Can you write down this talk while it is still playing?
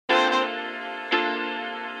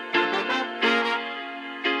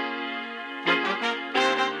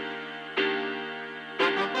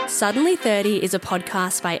Suddenly 30 is a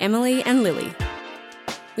podcast by Emily and Lily.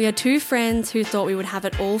 We are two friends who thought we would have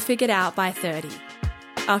it all figured out by 30.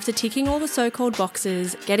 After ticking all the so-called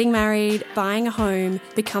boxes, getting married, buying a home,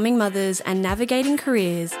 becoming mothers and navigating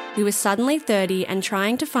careers, we were suddenly 30 and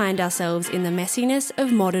trying to find ourselves in the messiness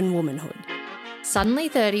of modern womanhood. Suddenly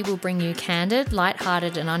 30 will bring you candid,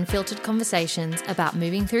 light-hearted and unfiltered conversations about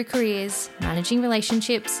moving through careers, managing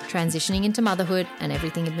relationships, transitioning into motherhood and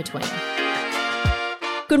everything in between.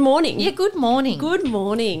 Good morning. Yeah, good morning. Good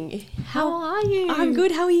morning. How are you? I'm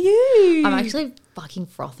good. How are you? I'm actually fucking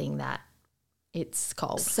frothing that it's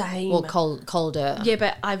cold. Same. Well, colder. Yeah,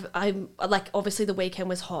 but I'm like, obviously the weekend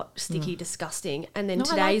was hot, sticky, disgusting. And then No, I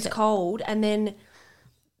today's liked it. cold. And then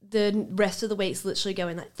the rest of the week's literally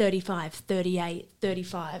going like 35, 38,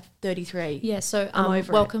 35, 33. Yeah, so I'm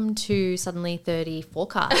over welcome to Suddenly 30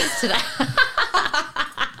 forecast today.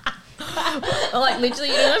 Like literally,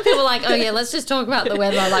 you know when people are like, oh yeah, let's just talk about the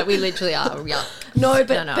weather. Like we literally are. Yeah. No,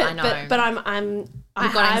 but I know. But I'm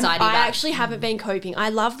You've got anxiety I about- actually haven't been coping. I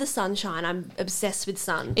love the sunshine. I'm obsessed with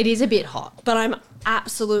sun. It is a bit hot. But I'm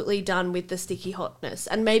absolutely done with the sticky hotness.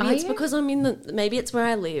 And maybe Are it's you? because maybe it's where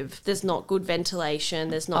I live. There's not good ventilation.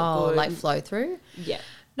 There's not good Like flow through. Yeah.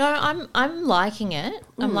 No, I'm liking it.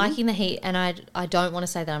 I'm liking the heat, and I don't want to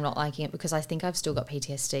say that I'm not liking it because I think I've still got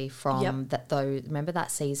PTSD from that. Though, remember that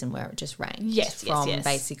season where it just rained? Yes, from yes.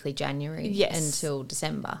 basically January until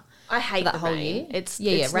December. I hate that the whole rain. year. It's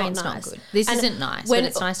Rain's not not nice. good. This And isn't nice, but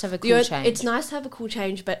it's nice to have a cool change. It's nice to have a cool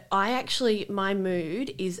change, but my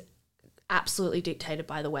mood is absolutely dictated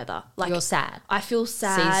by the weather. Like You're sad. I feel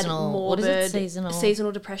sad, Seasonal. morbid, What is it?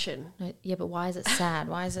 seasonal depression. No, yeah, but why is it sad?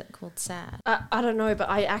 Why is it called sad? I don't know, but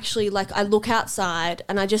I actually I look outside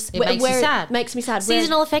and I just It makes you sad. Makes me sad.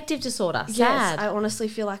 Seasonal affective disorder. Yes, Sad. I honestly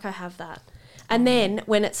feel like I have that. And then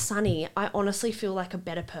when it's sunny, I honestly feel like a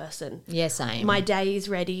better person. Yeah, same. My day is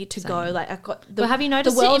ready to go. Like I've got But have you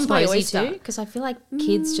noticed the it world's in my Posey oyster. too? Because I feel like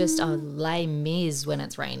kids just are lame mis when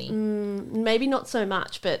it's rainy. Maybe not so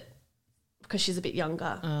much, but because she's a bit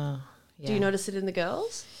younger. Yeah. Do you notice it in the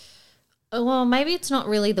girls? Well, maybe it's not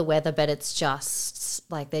really the weather, but it's just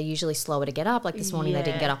like they're usually slower to get up. Like this morning they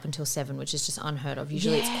didn't get up until 7, which is just unheard of.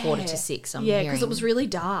 Usually it's 5:45. I'm hearing. because it was really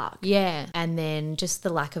dark. Yeah, and then just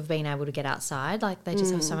the lack of being able to get outside. Like they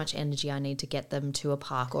just have so much energy. I need to get them to a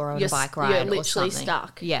park or on a bike ride You're or literally something.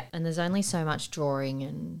 stuck. Yeah, and there's only so much drawing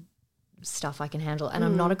and stuff I can handle. And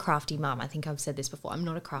I'm not a crafty mum. I think I've said this before. I'm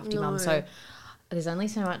not a crafty mum, so there's only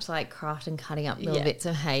so much like craft and cutting up little bits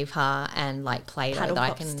of hay-par and like Play-Doh Paddle that I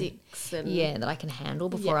pop can sticks and that I can handle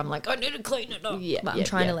before I'm like, I need to clean it up. Yeah, but I'm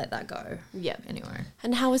trying to let that go. Yeah. Anyway.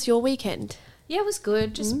 And how was your weekend? Yeah, it was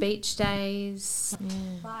good. Just beach days. Yeah.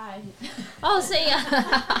 Bye. Oh, see ya.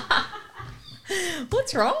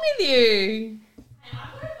 What's wrong with you?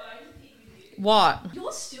 What?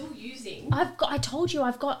 You're still using. I told you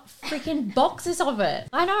I've got freaking boxes of it.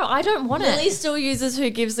 I know. I don't want Lily it. still uses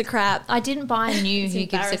Who Gives a Crap. I didn't buy a new It's Who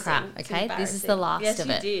Gives a Crap. embarrassing. Okay, It's this is the last Yes, of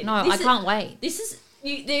you it. did. No, This I is- can't wait. This is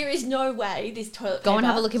there is no way this toilet Go and paper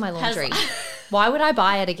have a look in my has- laundry. Why would I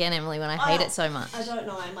buy it again, Emily, when I hate it so much? I don't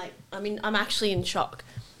know. I'm actually in shock.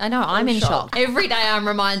 I know, I'm in shock. Every day I'm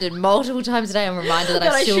reminded, multiple times a day I'm reminded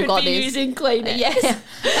that I've still got this. using cleaner. Yes.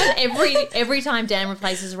 And every time Dan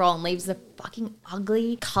replaces a roll and leaves the fucking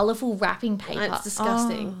ugly, colourful wrapping paper. It's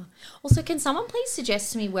disgusting. Oh. Also, can someone please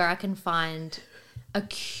suggest to me where I can find a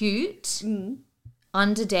cute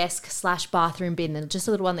under desk / bathroom bin, and just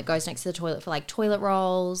a little one that goes next to the toilet for like toilet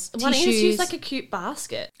rolls, Why don't you tissues. just use like a cute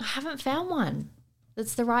basket? I haven't found one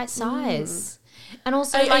that's the right size. And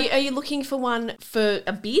also, Are you looking for one for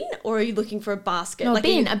a bin or are you looking for a basket? no, like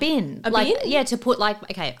a bin. A like, bin? Yeah, to put like,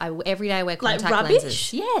 okay, every day I wear Like contact rubbish?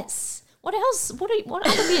 lenses. Yes. What else? What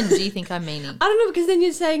other bin do you think I'm meaning? I don't know, because then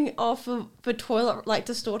you're saying, for toilet, like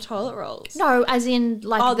to store toilet rolls. No, as in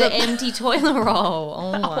like the the- empty toilet roll.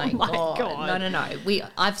 Oh my, my god. God. No.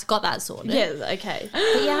 I've got that sorted. Yeah, okay.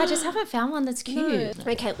 But yeah, I just haven't found one that's cute.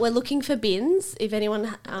 Okay, we're looking for bins. If anyone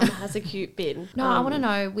has a cute bin. No, I want to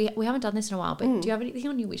know. We haven't done this in a while, but do you have anything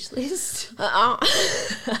on your wish list?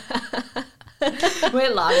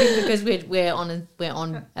 We're laughing because we're on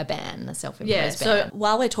a ban, a self-imposed Yeah, ban. so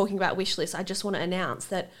while we're talking about wish lists, I just want to announce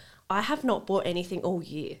that I have not bought anything all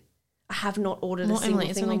year. I have not ordered a single Emily,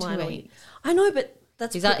 it's thing only online 2 all year. weeks. I know, but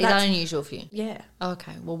Is that unusual for you? Yeah.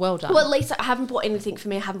 Okay, well done. Well, at least I haven't bought anything for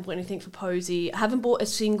me. I haven't bought anything for Posey. I haven't bought a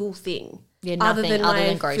single thing. Yeah, nothing other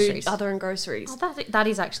than groceries. Other than groceries. Oh, that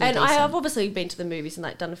is actually and decent. I have obviously been to the movies and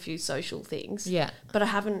like done a few social things. Yeah. But I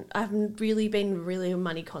haven't really been really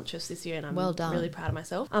money conscious this year, and I'm well done. really proud of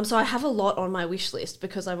myself. So I have a lot on my wish list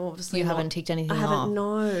because I'm obviously You haven't ticked anything off. I haven't,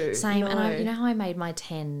 no. Same. No. And you know how I made my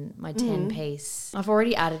 10 piece? I've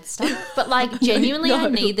already added stuff, but like genuinely No. I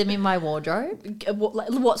need them in my wardrobe.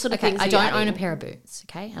 What sort of Okay, things I are you don't adding? own a pair of boots,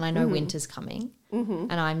 okay? And I know winter's coming.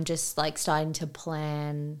 And I'm just like starting to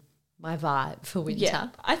plan my vibe for winter. Yeah,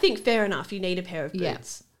 I think fair enough. You need a pair of boots.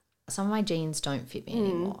 Yeah. Some of my jeans don't fit me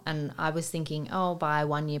anymore. And I was thinking, by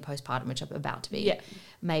 1 year postpartum, which I'm about to be,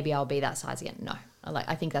 maybe I'll be that size again. No.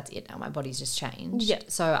 I think that's it now. My body's just changed. Yeah.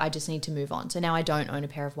 So I just need to move on. So now I don't own a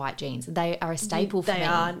pair of white jeans. They are a staple for me. They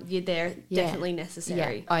are. They're definitely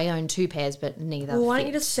necessary. Yeah. I own 2 pairs, but neither Well, why don't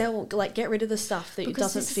fit. you just sell, like, get rid of the stuff that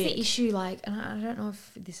Because doesn't this fit? is the issue, like, and I don't know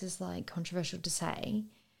if this is like controversial to say,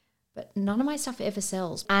 but none of my stuff ever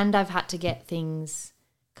sells. And I've had to get things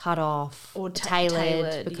cut off or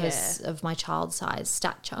tailored because of my child size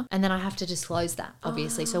stature. And then I have to disclose that,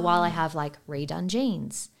 obviously. So while I have like redone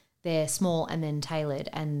jeans, they're small and then tailored,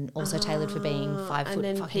 and also tailored for being 5 foot and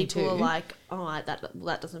then fucking people 2. are like,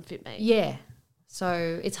 that doesn't fit me. Yeah.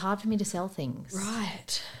 So it's hard for me to sell things.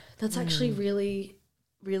 Right. That's actually really,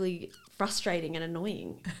 really frustrating and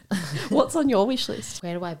annoying. What's on your wish list?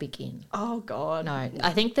 Where do I begin? Oh, God. No,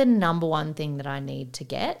 I think the number one thing that I need to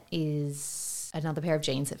get is another pair of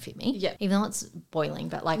jeans that fit me. Yeah. Even though it's boiling,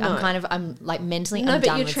 but like No. I'm like mentally No, I'm but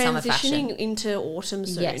done you're with summer fashion. transitioning into autumn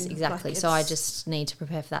soon. Yes, exactly. Like, so I just need to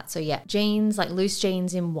prepare for that. So yeah, jeans, like loose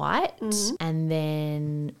jeans in white, and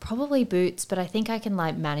then probably boots. But I think I can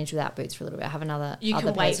like manage without boots for a little bit. I have other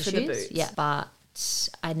wait pairs of for the shoes. boots. Yeah, but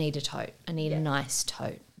I need a tote. I need a nice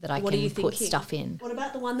tote that I What are can you put thinking? stuff in. What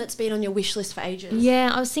about the one that's been on your wish list for ages?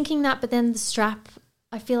 Yeah, I was thinking that, but then the strap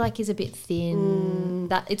I feel like is a bit thin.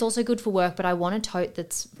 That it's also good for work, but I want a tote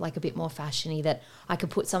that's like a bit more fashiony that I could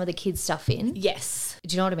put some of the kids' stuff in. Yes.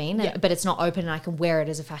 Do you know what I mean? Yeah. But it's not open and I can wear it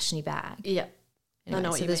as a fashiony bag. Yeah. Anyway, I know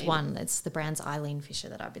what so you there's mean. one. It's the brand's Eileen Fisher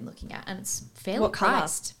that I've been looking at, and it's fairly What colour?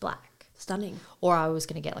 priced. Black. Stunning. Or I was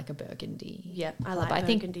going to get like a burgundy. Yeah, I colour, like but I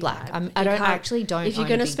think burgundy black. vibe. I You don't can't- actually don't. If you're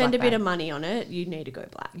going to spend a bit of money on it, you need to go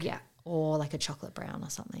black. yeah, or like a chocolate brown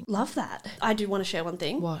or something. Love that. I do want to share one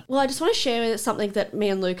thing. What? Well, I just want to share something that me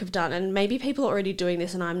and Luke have done, and maybe people are already doing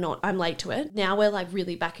this and I'm not. I'm late to it. Now we're like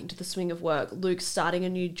really back into the swing of work. Luke's starting a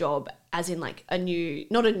new job, as in like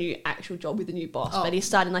not a new actual job with a new boss, but he's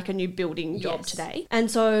starting like a new building job today.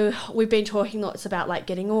 And so we've been talking lots about like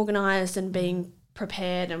getting organised and being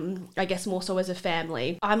prepared, and I guess more so as a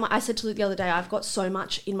family. I said to Luke the other day, I've got so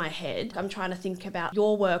much in my head. I'm trying to think about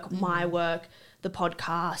your work, my work, the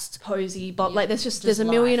podcast, Posy, but like there's a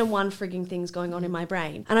million and one frigging things going on in my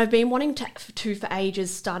brain. And I've been wanting to for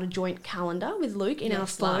ages start a joint calendar with Luke in our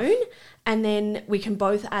phone, and then we can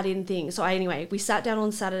both add in things. So anyway, we sat down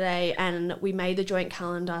on Saturday and we made the joint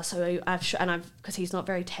calendar. So I've because he's not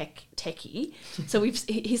very techie, so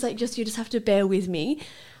he's like, you just have to bear with me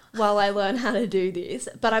while I learn how to do this.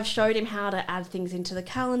 But I've showed him how to add things into the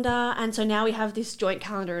calendar. And so now we have this joint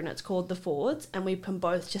calendar and it's called The Fords, and we can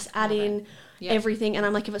both just add in everything. And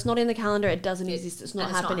I'm like, if it's not in the calendar, it doesn't exist. It's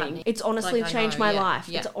not happening. It's honestly changed my life.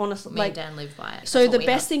 Yeah. It's honestly Me and Dan live by it. So the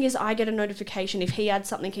best thing is I get a notification. If he adds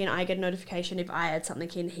something in, I get a notification. If I add something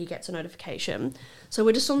in, he gets a notification. So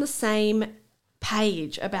we're just on the same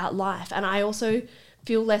page about life. And I also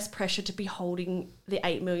feel less pressure to be holding the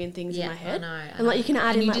 8 million things in my head. I and like you can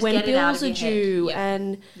add in like when bills are due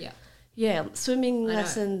and swimming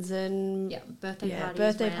lessons and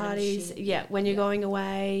birthday parties. Yeah, when you're going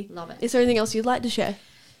away. Love it. Is there anything else you'd like to share?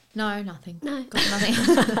 No, nothing. No. Got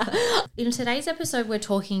nothing. In today's episode, we're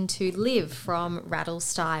talking to Liv from Rattle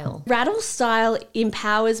Style. Rattle Style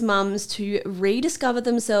empowers mums to rediscover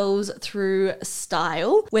themselves through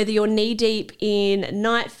style, whether you're knee-deep in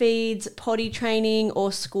night feeds, potty training,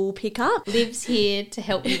 or school pickup. Liv's here to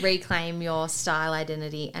help you reclaim your style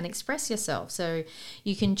identity and express yourself. So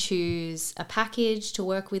you can choose a package to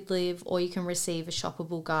work with Liv, or you can receive a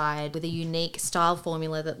shoppable guide with a unique style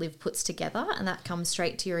formula that Liv puts together, and that comes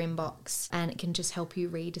straight to your inbox, and it can just help you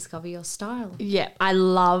rediscover your style. Yeah, I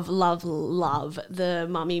love the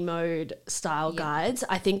mummy mode style guides.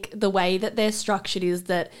 I think the way that they're structured is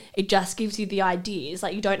that it just gives you the ideas.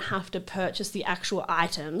 Like you don't have to purchase the actual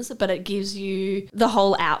items, but it gives you the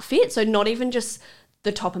whole outfit. So not even just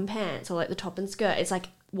the top and pants or like the top and skirt. It's like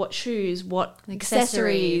what shoes, what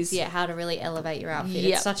accessories. Yeah, how to really elevate your outfit.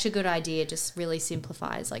 Yep. It's such a good idea. Just really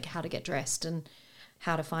simplifies like how to get dressed and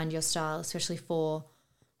how to find your style, especially for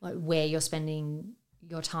like where you're spending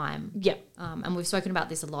your time. Yeah. And we've spoken about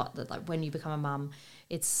this a lot, that like when you become a mum,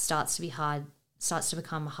 it starts to be hard starts to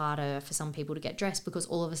become harder for some people to get dressed because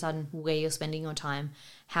all of a sudden where you're spending your time,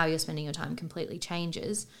 how you're spending your time completely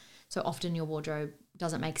changes. So often your wardrobe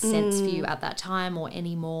doesn't make sense for you at that time or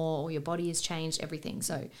anymore, or your body has changed, everything.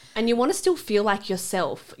 So, and you want to still feel like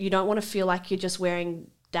yourself. You don't want to feel like you're just wearing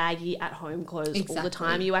daggy at home clothes all the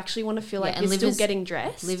time. You actually want to feel like you're still getting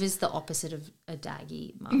dressed. Liv is the opposite of a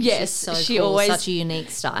daggy mum. Yes, so she cool, always such a unique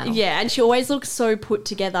style. Yeah, and she always looks so put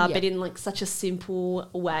together, but in like such a simple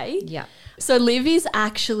way. Yeah. So Liv is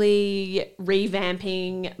actually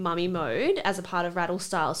revamping mummy mode as a part of Rattle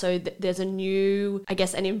Style. So there's a new, I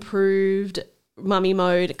guess, an improved mummy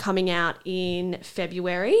mode coming out in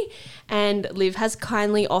February, and Liv has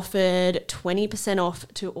kindly offered 20% off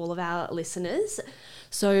to all of our listeners.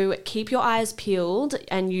 So keep your eyes peeled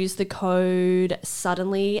and use the code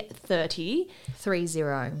SUDDENLY30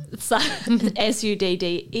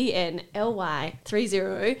 SUDDENLY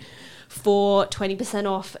 30 for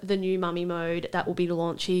 20% off the new mummy mode that will be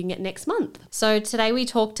launching next month. So today we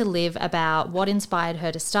talked to Liv about what inspired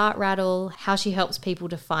her to start Rattle, how she helps people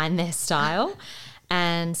to find their style,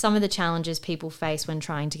 and some of the challenges people face when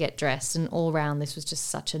trying to get dressed. And all around, this was just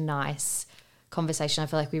such a nice conversation. I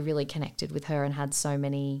feel like we really connected with her and had so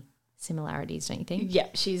many similarities, don't you think? Yeah,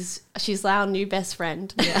 she's our new best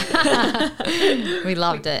friend. Yeah. We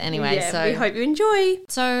loved it anyway. Yeah, so we hope you enjoy.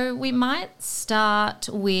 So we might start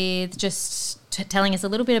with just telling us a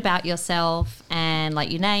little bit about yourself and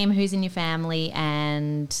like your name, who's in your family,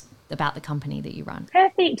 and about the company that you run.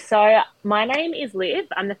 Perfect. So my name is Liv.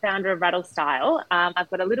 I'm the founder of Rattle Style. I've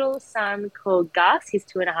got a little son called Gus. He's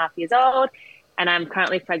 2.5 years old, and I'm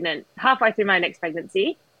currently pregnant, halfway through my next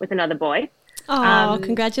pregnancy with another boy. Oh,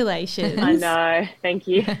 congratulations. I know. Thank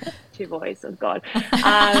you. 2 boys. Oh, God.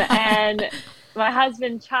 And my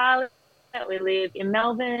husband, Charlie, we live in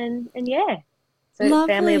Melbourne. And, so a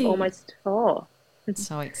family of almost 4. It's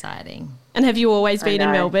so exciting. And have you always been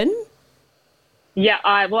in Melbourne? Yeah,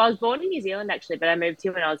 I was born in New Zealand, actually, but I moved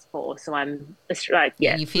here when I was 4. So I'm, you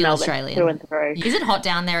feel Melbourne, Australian. through and through. Is it hot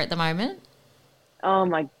down there at the moment? Oh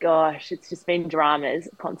my gosh, it's just been dramas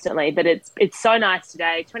constantly, but it's so nice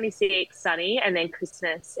today. 26, sunny, and then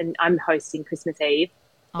Christmas, and I'm hosting Christmas Eve.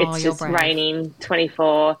 It's just raining,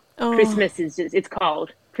 24. Christmas is just, it's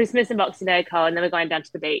cold. Christmas and Boxing Day are cold, and then we're going down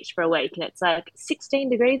to the beach for a week, and it's like 16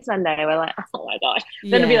 degrees one day. We're like, oh my gosh.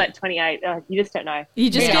 Then it'll be like 28. You just don't know. You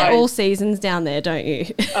just get all seasons down there, don't you?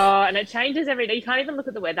 Oh, and it changes every day. You can't even look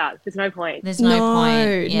at the weather. There's no point. There's no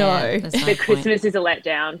point. No. But Christmas is a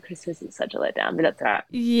letdown. Christmas is such a letdown, but that's all right.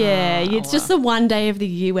 Yeah, it's just the one day of the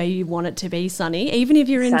year where you want it to be sunny. Even if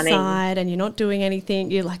you're inside and you're not doing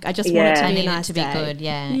anything, you're like, I just want it to be a nice day. Good.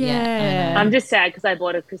 Yeah. I'm just sad because I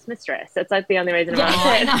bought a Christmas dress. That's like the only reason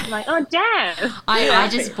I'm like, oh, damn. I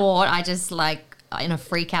just like in a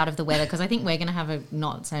freak out of the weather because I think we're going to have a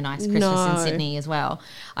not so nice Christmas in Sydney as well.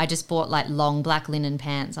 I just bought like long black linen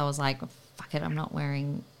pants. I was like, fuck it, I'm not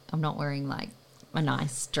wearing like a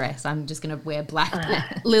nice dress. I'm just going to wear black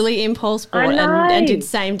pants. Lily impulse bought and did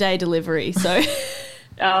same day delivery. So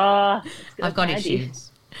I've got issues.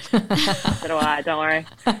 So do I, don't worry.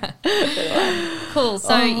 Cool.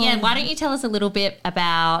 So, why don't you tell us a little bit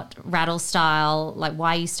about Rattle Style, like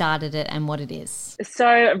why you started it and what it is?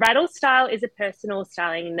 So, Rattle Style is a personal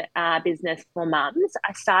styling business for mums.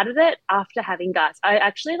 I started it after having Gus.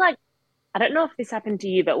 I don't know if this happened to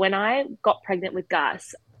you, but when I got pregnant with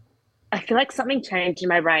Gus, I feel like something changed in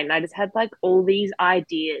my brain. I just had like all these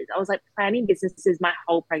ideas. I was like planning businesses my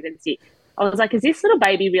whole pregnancy. I was like, is this little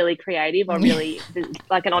baby really creative or really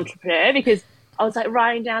like an entrepreneur? Because I was like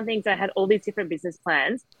writing down things. I had all these different business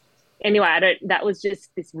plans. Anyway, that was just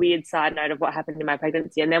this weird side note of what happened in my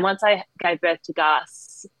pregnancy. And then once I gave birth to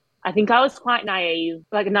Gus, I think I was quite naive.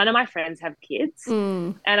 Like none of my friends have kids.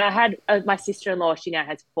 And I had my sister-in-law, she now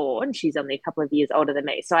has 4 and she's only a couple of years older than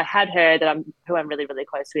me. So I had her who I'm really, really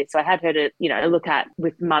close with. So I had her to, look at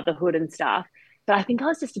with motherhood and stuff. But I think I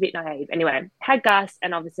was just a bit naive. Anyway, had Gus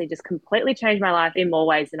and obviously just completely changed my life in more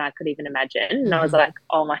ways than I could even imagine. And I was like,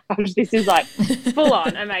 oh my gosh, this is like full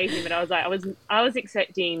on amazing. But I was like, I was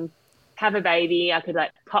expecting have a baby. I could like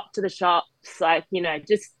pop to the shops, like,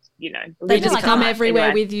 just, they just come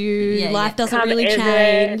everywhere with you. Life doesn't really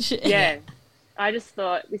change. Yeah. I just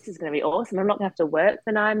thought this is going to be awesome. I'm not going to have to work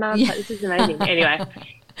for 9 months. Like, this is amazing. Anyway.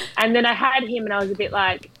 And then I had him and I was a bit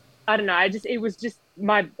like, I don't know. It was just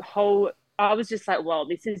I was just like, well,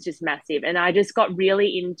 this is just massive. And I just got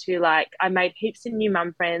really into like, I made heaps of new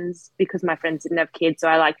mum friends because my friends didn't have kids. So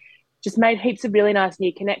I like just made heaps of really nice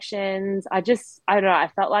new connections. I don't know. I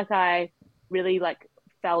felt like I really like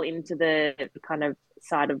fell into the kind of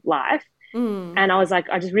side of life. And I was like,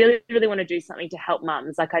 I just really, really want to do something to help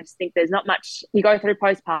mums. Like, I just think there's not much, you go through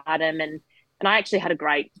postpartum and And I actually had a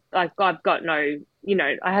great, like, I've got no,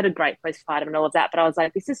 I had a great postpartum and all of that, but I was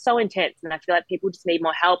like, this is so intense. And I feel like people just need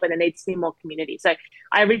more help and there needs to be more community. So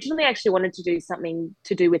I originally actually wanted to do something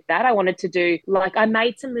to do with that. I wanted to do, like, I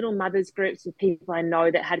made some little mothers groups with people I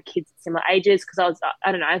know that had kids at similar ages, because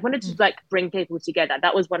I don't know, I wanted to like bring people together.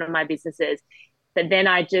 That was one of my businesses. But then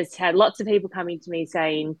I just had lots of people coming to me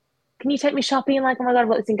saying, can you take me shopping? And like, oh my God, I've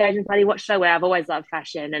got this engagement party. What should I wear? I've always loved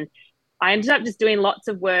fashion. And I ended up just doing lots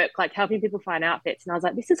of work, like helping people find outfits. And I was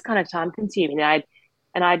like, this is kind of time consuming.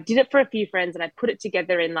 And I did it for a few friends and I put it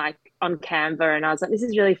together in like on Canva, and I was like, this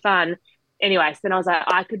is really fun. Anyway, so then I was like,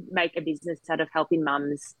 I could make a business out of helping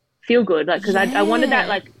mums feel good. Like, because I wanted that,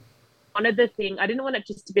 like, I didn't want it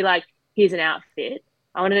just to be like, here's an outfit.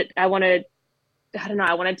 I wanted, I wanted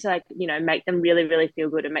to, like, make them really, really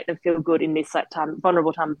feel good and make them feel good in this like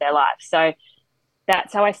vulnerable time of their life. So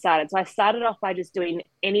that's how I started. So I started off by just doing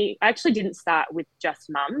I actually didn't start with just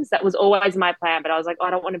mums. That was always my plan, but I was like,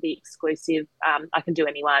 I don't want to be exclusive. I can do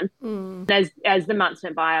anyone. As the months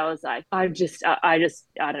went by, I was like, I don't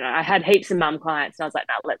know. I had heaps of mum clients and I was like,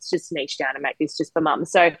 no, let's just niche down and make this just for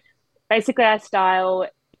mums. So basically I style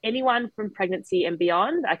anyone from pregnancy and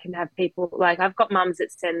beyond. I can have people, like, I've got mums that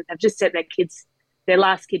have just sent their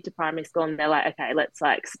last kid to primary school, and they're like, okay, let's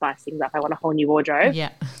like spice things up. I want a whole new wardrobe.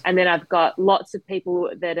 Yeah. And then I've got lots of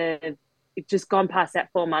people that have just gone past that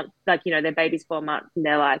 4 months, like, their baby's 4 months, and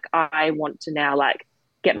they're like, I want to now like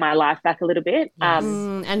get my life back a little bit.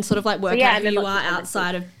 And sort of like work out who you are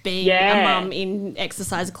outside of being a mum in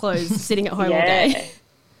exercise clothes, sitting at home all day.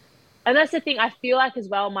 And that's the thing. I feel like as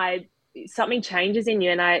well, something changes in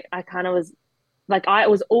you. And I kind of was like, I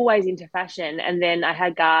was always into fashion, and then I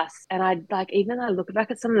had Gus, and I look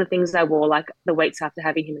back at some of the things I wore like the weeks after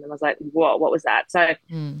having him, and I was like, whoa, what was that? So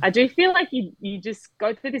I do feel like you just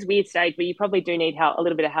go through this weird stage where you probably do need help, a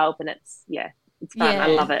little bit of help, and it's fun. I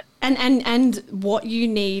love it. And what you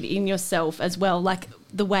need in yourself as well, like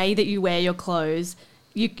the way that you wear your clothes.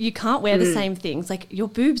 You can't wear the same things. Like, your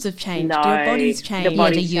boobs have changed, your body's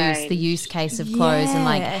changed. The use case of clothes and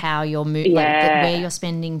like how you're where you're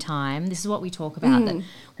spending time. This is what we talk about.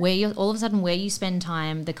 That all of a sudden where you spend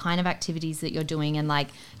time, the kind of activities that you're doing, and like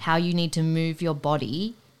how you need to move your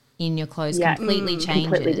body in your clothes completely changes.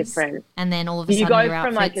 Completely different. And then all of a sudden you your go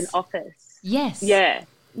from outfits, like an office. Yes. Yeah.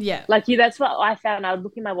 Yeah. Like that's what I found. I would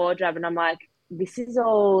look in my wardrobe and I'm like, this is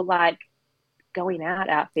all like going out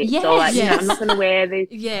outfits. Yes, or like, I'm not going to wear these.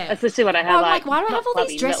 Yeah. That's literally what I had. I'm like, why do I have all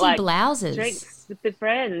these dressy blouses? Drinks with the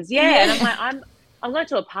friends. Yeah. And I'm like, I'm going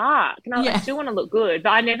to a park and I still want to look good,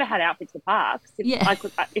 but I never had outfits for parks.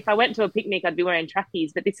 If I went to a picnic, I'd be wearing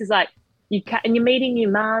trackies, but this is like, and you're meeting new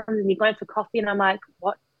mums and you're going for coffee, and I'm like,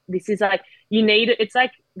 what? This is like, you need it. It's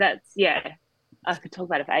like, I could talk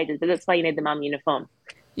about it for ages, but that's why you need the mum uniform.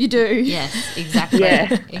 You do. Yes, exactly.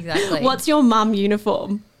 Exactly. What's your mum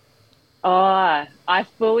uniform? Oh, I'm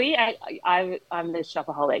the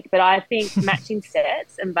shopaholic, but I think matching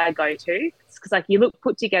sets and my go-to, because like you look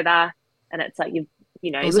put together and it's like, you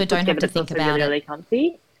also don't have to think about really, really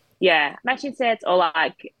comfy. Yeah, matching sets, or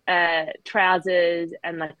like trousers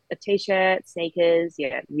and like a t-shirt, sneakers.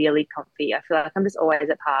 Yeah, really comfy. I feel like I'm just always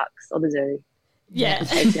at parks or the zoo. Yeah,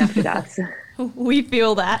 chasing after us. We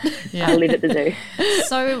feel that. Yeah. I live at the zoo.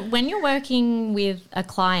 So when you're working with a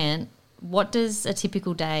client, what does a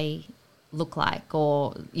typical day look like,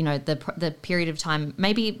 or the period of time?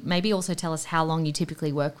 Maybe also tell us how long you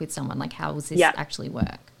typically work with someone. Like, how does this actually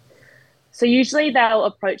work? So usually they'll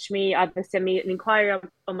approach me, either send me an inquiry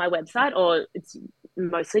on my website, or it's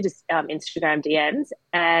mostly just Instagram DMs,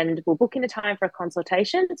 and we'll book in a time for a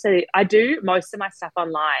consultation. So I do most of my stuff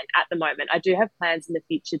online at the moment. I do have plans in the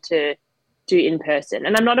future to do in person,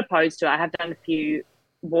 and I'm not opposed to it. I have done a few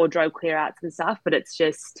wardrobe clear outs and stuff, but it's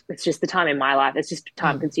just the time in my life. It's just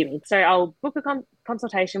time consuming. So I'll book a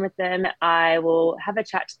consultation with them. I will have a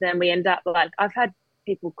chat to them. We end up like, I've had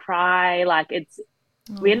people cry, like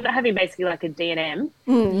we ended up having basically like a D&M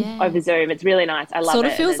over Zoom. It's really nice. I love it. Sort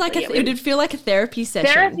of feels like it would feel like a therapy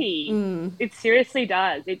session. Therapy. It seriously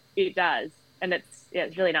does. It does. And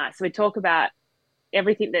it's really nice. So we talk about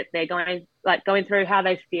everything that they're going through, how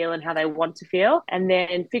they feel and how they want to feel, and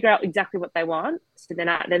then figure out exactly what they want. So then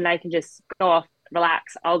they can just go off,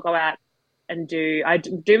 relax. I'll go out and I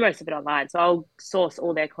do most of it online. So I'll source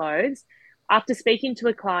all their clothes. After speaking to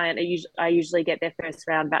a client, I usually get their first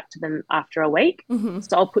round back to them after a week. Mm-hmm.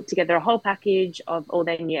 So I'll put together a whole package of all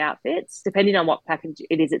their new outfits. Depending on what package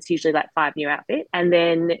it is, it's usually like 5 new outfits. And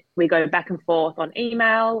then we go back and forth on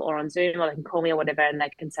email or on Zoom, or they can call me or whatever, and they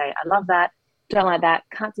can say, I love that, don't like that,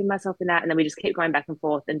 can't see myself in that. And then we just keep going back and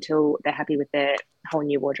forth until they're happy with their whole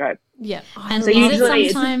new wardrobe. Yeah. And so usually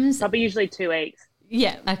sometimes it's probably usually 2 weeks.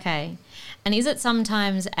 Yeah. Okay. And is it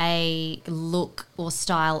sometimes a look or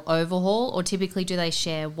style overhaul, or typically do they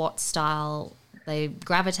share what style they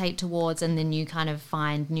gravitate towards, and then you kind of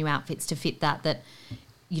find new outfits to fit that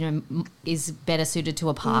is better suited to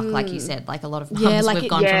a park, like you said, like a lot of mums we've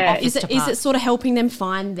gone from office to park. Is it sort of helping them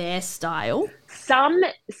find their style? Some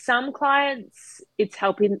clients it's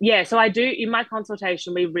helping. Yeah, so I do in my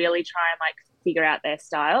consultation. We really try and like figure out their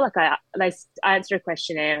style. Like I answer a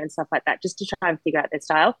questionnaire and stuff like that just to try and figure out their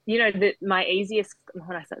style. My easiest.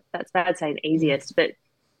 That's bad saying easiest, but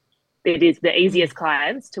it is the easiest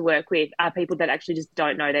clients to work with are people that actually just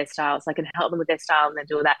don't know their style. So I can help them with their style and then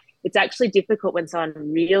do all that. It's actually difficult when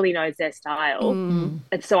someone really knows their style.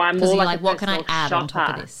 And so I'm more like what can I add shopper. on top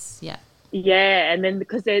of this? Yeah. Yeah, and then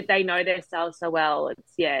because they know their style so well,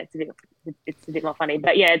 it's a bit more funny.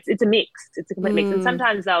 But yeah, it's a mix. It's a complete mix. And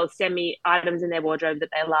sometimes they'll send me items in their wardrobe that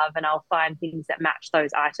they love, and I'll find things that match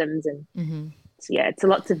those items. And so yeah, it's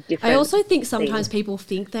lots of different. I also think sometimes things. people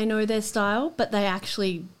think they know their style, but they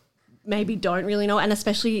actually maybe don't really know. And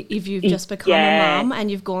especially if you've just become a mum and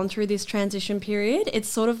you've gone through this transition period, it's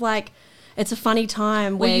sort of like it's a funny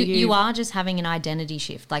time where you are just having an identity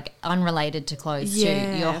shift, like unrelated to clothes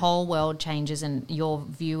too. Your whole world changes and your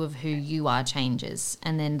view of who you are changes,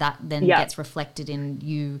 and then that gets reflected in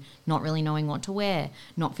you not really knowing what to wear,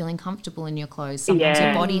 not feeling comfortable in your clothes. Sometimes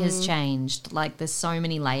your body has changed. Like there's so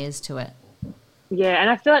many layers to it. Yeah, and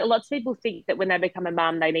I feel like lots of people think that when they become a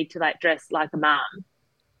mum, they need to like dress like a mum.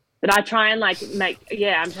 But I try and like I'm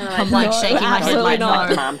trying to like shaking my head like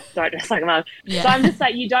no, mum, don't dress like a mum. Yeah. So I'm just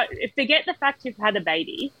like, forget the fact you've had a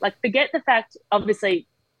baby, like forget the fact, obviously,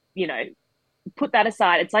 put that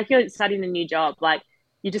aside. It's like you're starting a new job, like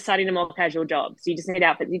you're just starting a more casual job. So you just need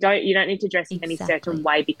outfits. You don't need to dress in any certain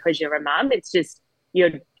way because you're a mum. It's just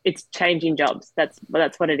it's changing jobs. That's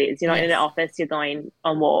what it is. You're not in an office. You're going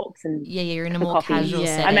on walks and you're in a more casual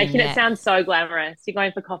setting. I'm making it sound so glamorous. You're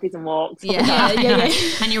going for coffees and walks. Yeah.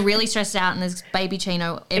 And you're really stressed out, and there's baby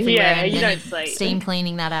chino everywhere. Yeah, you don't sleep. Steam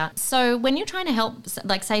cleaning that out. So when you're trying to help,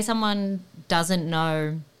 like say someone doesn't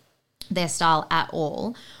know their style at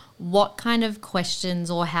all, what kind of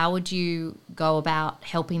questions or how would you go about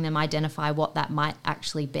helping them identify what that might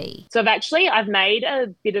actually be? So I've made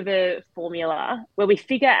a bit of a formula where we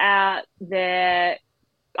figure out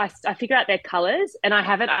I figure out their colours, and I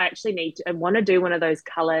want to do one of those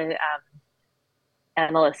colour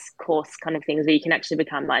analyst course kind of things where you can actually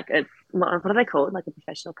become like what do they call it? Like a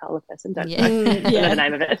professional colour person. Don't know the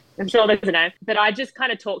name of it. I'm sure there's a name. But I just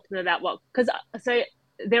kind of talk to them about so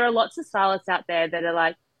there are lots of stylists out there that are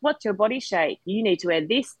like, what's your body shape? You need to wear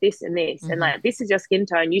this, this, and this. And like, this is your skin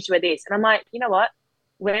tone. You should wear this. And I'm like, you know what?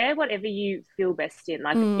 Wear whatever you feel best in.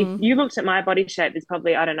 Like if you looked at my body shape, there's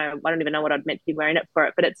probably, I don't even know what I'd meant to be wearing it for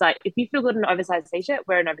it. But it's like, if you feel good in an oversized t-shirt,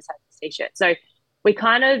 wear an oversized t-shirt. So we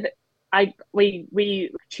kind of,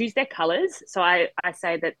 we choose their colors. So I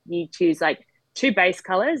say that you choose like 2 base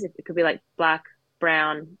colors. It could be like black,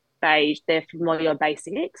 brown, beige. They're more your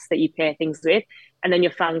basics that you pair things with. And then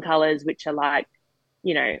your fun colors, which are like,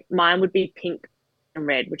 mine would be pink and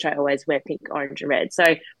red, which I always wear pink, orange, and red.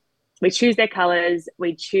 So we choose their colors.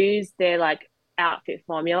 We choose their like outfit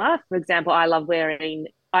formula. For example, I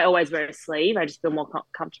always wear a sleeve. I just feel more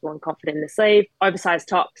comfortable and confident in the sleeve. Oversized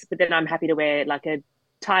tops, but then I'm happy to wear like a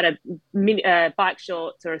tighter bike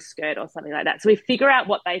shorts or a skirt or something like that. So we figure out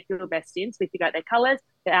what they feel best in. So we figure out their colors,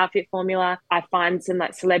 their outfit formula. I find some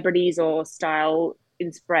like celebrities or style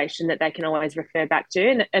inspiration that they can always refer back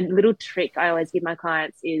to. And a little trick I always give my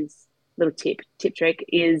clients is tip trick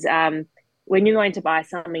is when you're going to buy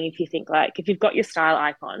something, if you think like, if you've got your style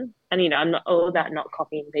icon, and I'm not all about not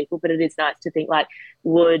copying people, but it is nice to think like,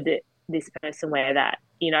 would this person wear that?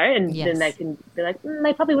 And then they can be like,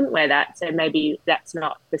 they probably wouldn't wear that. So maybe that's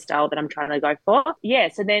not the style that I'm trying to go for. Yeah.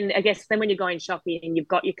 So then I guess when you're going shopping and you've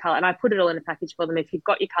got your color, and I put it all in a package for them. If you've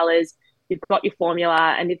got your colors, you've got your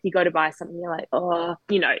formula, and if you go to buy something, you're like,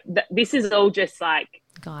 this is all just like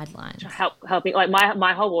guidelines helping. Like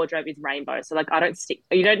my whole wardrobe is rainbow, so like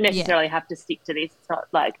you don't necessarily have to stick to this. It's not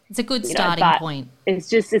like it's a good starting point.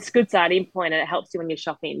 It's a good starting point, and it helps you when you're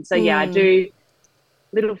shopping. So I do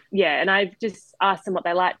and I just ask them what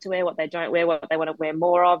they like to wear, what they don't wear, what they want to wear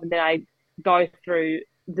more of, and then I go through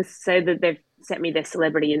so that they've sent me their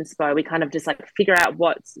celebrity inspo. We kind of just like figure out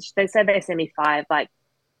they say they send me 5 like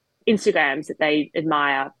Instagrams that they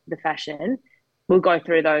admire the fashion. We'll go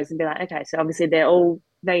through those and be like, okay, so obviously they all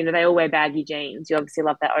wear baggy jeans. You obviously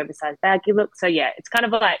love that oversized baggy look. So yeah, it's kind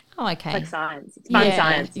of like like science. It's fun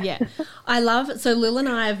science. Yeah, I love. So Lil and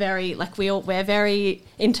I are very like we're very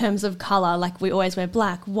in terms of color. Like we always wear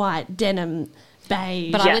black, white, denim,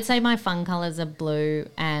 beige. But I would say my fun colours are blue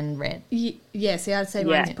and red. Yeah, see, I'd say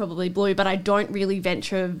mine's probably blue, but I don't really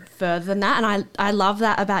venture further than that. And I love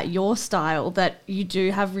that about your style, that you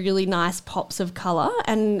do have really nice pops of colour.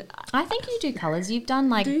 And I think you do colours. You've done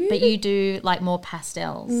but you do like more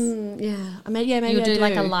pastels. Maybe you'll do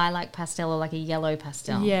like a lilac pastel or like a yellow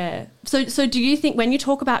pastel. Yeah. So do you think when you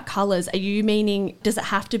talk about colours, are you meaning, does it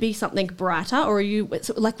have to be something brighter, or are you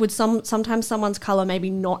like, would sometimes someone's colour maybe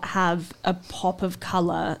not have a pop of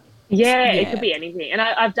colour? Yeah, it could be anything. And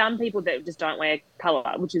I've done people that just don't wear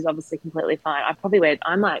colour, which is obviously completely fine.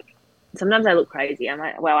 I'm like, sometimes I look crazy. I'm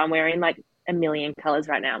like, well, I'm wearing like a million colours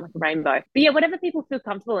right now. I'm like a rainbow. But yeah, whatever people feel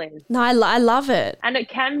comfortable in. No, I love it. And it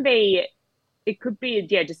could be,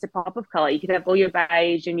 just a pop of colour. You could have all your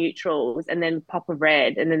beige and neutrals and then pop of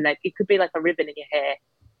red. And then it could be like a ribbon in your hair,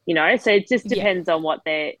 you know? So it just depends on what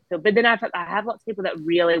they feel. But then I have lots of people that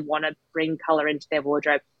really want to bring colour into their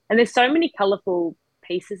wardrobe. And there's so many colourful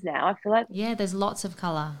pieces now, I feel like. Yeah, there's lots of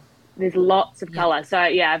colour. There's lots of colour. So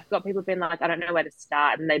yeah, I've got people being like, I don't know where to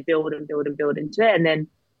start, and they build and build and build into it. And then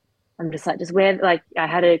I'm just like, just wear, like, I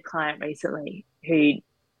had a client recently who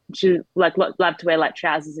she like loved to wear like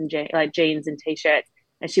trousers and jeans and t-shirts,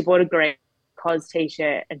 and she bought a green cos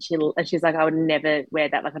t-shirt, and she's like, I would never wear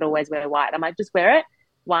that, like I'd always wear white. I'm like, just wear it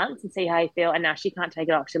once and see how you feel. And now she can't take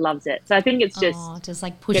it off. She loves it. So I think it's just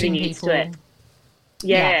like pushing getting used people to it.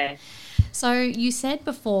 Yeah. So you said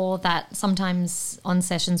before that sometimes on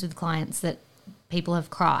sessions with clients that people have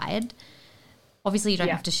cried. Obviously, you don't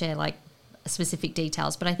have to share like specific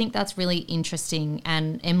details, but I think that's really interesting.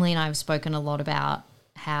 And Emily and I have spoken a lot about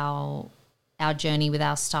how our journey with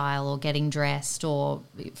our style or getting dressed or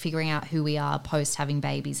figuring out who we are post having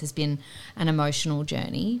babies has been an emotional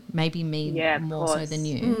journey, maybe more so than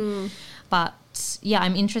you. But yeah,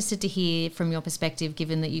 I'm interested to hear from your perspective,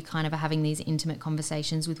 given that you kind of are having these intimate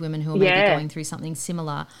conversations with women who are maybe going through something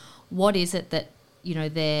similar. What is it that, you know,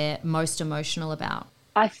 they're most emotional about?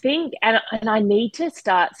 I think, and I need to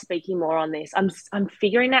start speaking more on this. I'm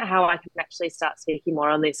figuring out how I can actually start speaking more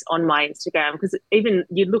on this on my Instagram, because even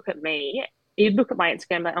you look at my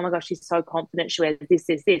Instagram, like, oh my gosh, she's so confident, she wears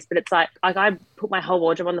this. But it's like I put my whole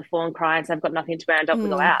wardrobe on the floor and cry and say I've got nothing to wear and don't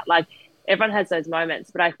want to go out. Like, everyone has those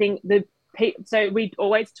moments. But I think so we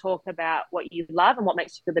always talk about what you love and what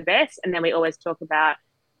makes you feel the best. And then we always talk about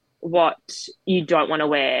what you don't want to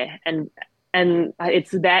wear. And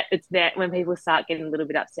it's that when people start getting a little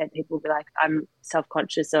bit upset, people will be like, I'm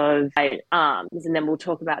self-conscious of my arms, and then we'll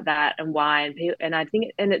talk about that and why. And I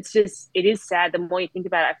think, and it is sad. The more you think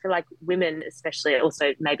about it, I feel like women, especially,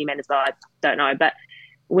 also maybe men as well, I don't know, but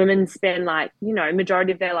women spend like, you know,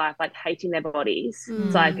 majority of their life like hating their bodies.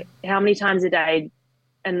 It's like, how many times a day?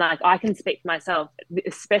 And like, I can speak for myself,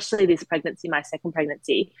 especially this pregnancy, my second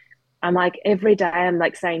pregnancy. I'm like, every day I'm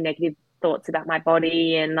like saying negative thoughts about my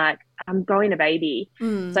body, and like I'm growing a baby.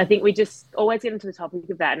 So I think we just always get into the topic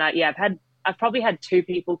of that. And I've probably had 2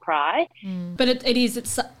 people cry. But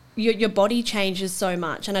it's your body changes so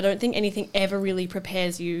much, and I don't think anything ever really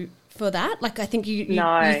prepares you for that. Like, I think you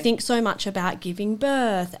think so much about giving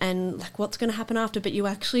birth and like what's going to happen after, but you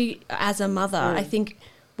actually, as a mother, I think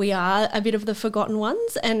we are a bit of the forgotten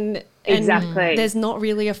ones, and exactly, there's not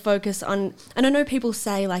really a focus on, and I know people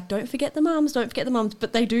say like, don't forget the mums,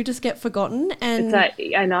 but they do just get forgotten. And it's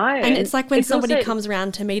like, I know, and it's like when somebody comes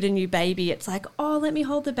around to meet a new baby, it's like, oh, let me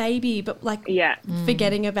hold the baby, but like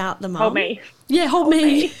forgetting about the mum. Hold me. Yeah, hold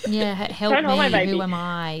me. Yeah, help me. My baby. Who am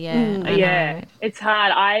I? Yeah, yeah. It's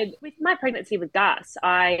hard. With my pregnancy with Gus,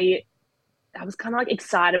 I was kind of like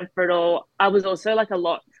excited for it all. I was also like a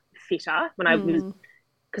lot fitter when I was,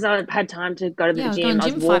 because I had time to go to the gym. I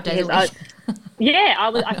was walking. 5 days a week.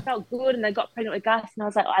 I felt good, and I got pregnant with Gus, and I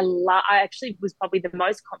was like, I actually was probably the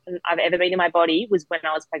most confident I've ever been in my body was when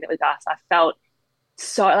I was pregnant with Gus. I felt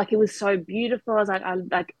so like, it was so beautiful. I was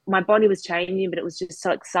like, my body was changing, but it was just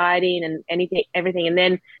so exciting and everything. And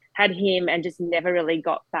then had him and just never really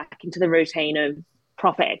got back into the routine of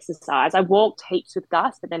proper exercise. I walked heaps with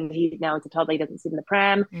Gus, but then now it's a toddler, he doesn't sit in the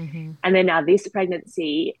pram. And then now this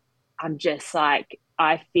pregnancy, I'm just like,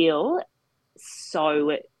 I feel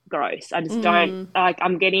so gross. I just don't like,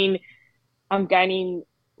 I'm gaining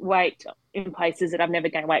weight in places that I've never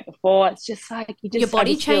gained weight before. It's just like, your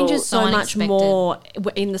body changes so much more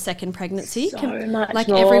in the second pregnancy. Like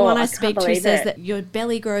everyone I speak to says that your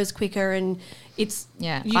belly grows quicker, and it's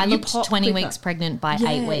I looked 20 weeks pregnant by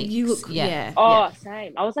 8 weeks. You look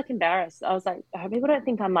same. I was like embarrassed. I was like, I hope people don't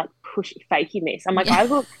think I'm like faking this. I'm like, I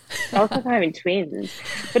look like I'm having twins.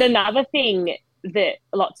 But another thing that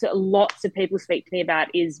lots of people speak to me about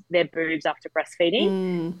is their boobs after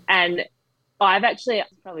breastfeeding. And I've actually,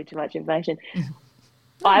 probably too much information,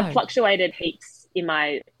 I've fluctuated heaps in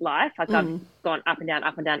my life. Like I've gone up and down,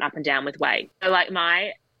 up and down, up and down with weight. So like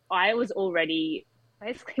I was already,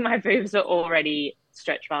 basically my boobs were already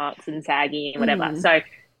stretch marks and saggy and whatever. So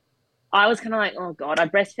I was kind of like, oh God, I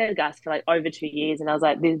breastfed Gus for like over 2 years. And I was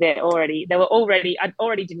like, I already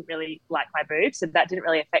didn't really like my boobs. So that didn't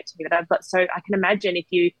really affect me. But I can imagine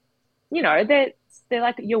if they're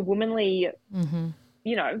like your womanly, thing.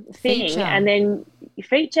 Feature. And then you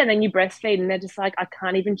feature and then you breastfeed and they're just like, I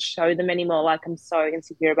can't even show them anymore. Like I'm so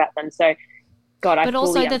insecure about them. So God, I fully But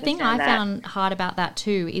also the understand thing I that. found hard about that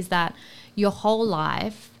too is that your whole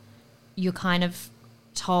life you're kind of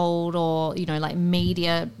told, or like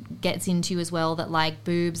media gets into as well, that like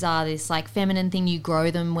boobs are this like feminine thing. You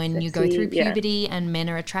grow them when you go through puberty, and men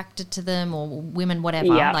are attracted to them, or women, whatever.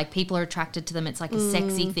 Like people are attracted to them. It's like a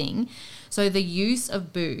sexy thing. So the use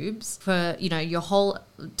of boobs for your whole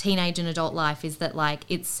teenage and adult life is that like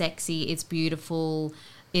it's sexy, it's beautiful,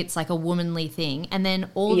 it's like a womanly thing, and then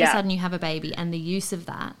all of a sudden you have a baby, and the use of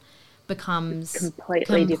that becomes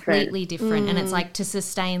completely different. And it's like to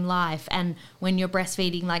sustain life. And when you're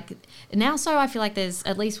breastfeeding, like now, so I feel like there's,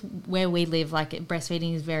 at least where we live, like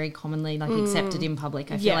breastfeeding is very commonly like accepted in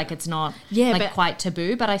public. I feel like it's not quite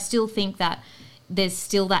taboo, but I still think that there's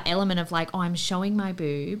still that element of like, oh, I'm showing my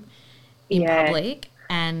boob in public,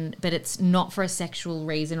 but it's not for a sexual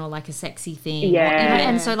reason or like a sexy thing.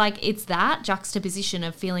 And so like it's that juxtaposition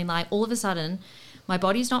of feeling like all of a sudden my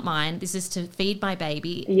body's not mine. This is to feed my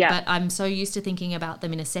baby. But I'm so used to thinking about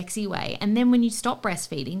them in a sexy way. And then when you stop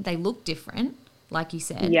breastfeeding, they look different, like you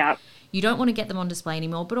said. You don't want to get them on display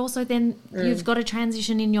anymore. But also then you've got to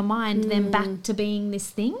transition in your mind then back to being this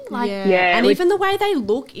thing. Like, and even the way they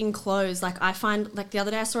look in clothes. Like I find, like the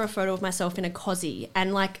other day I saw a photo of myself in a cozy,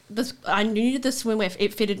 and like I knew the swimwear,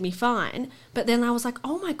 it fitted me fine. But then I was like,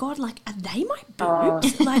 oh my God, like are they my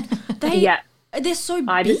boobs? Like they... They're so big.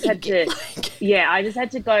 I just had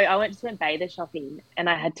to go. I went bather shopping, and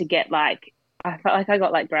I had to get like, I felt like I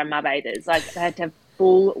got like grandma bathers. Like I had to have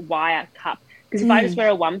full wire cup, because if I just wear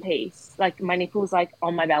a one piece, like my nipple's like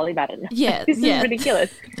on my belly button. This is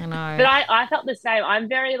ridiculous. I know. But I felt the same. I'm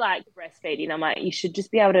very like breastfeeding. I'm like, you should just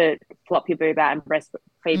be able to flop your boob out and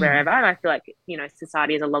breastfeed wherever. And I feel like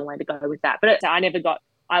society has a long way to go with that. But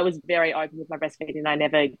I was very open with my breastfeeding. I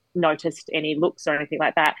never noticed any looks or anything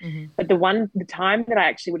like that. But the time that I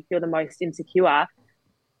actually would feel the most insecure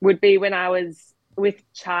would be when I was with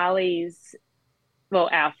Charlie's, well,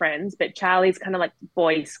 our friends, but Charlie's kind of like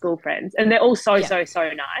boys' school friends. And they're all so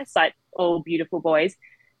nice, like all beautiful boys,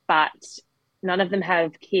 but none of them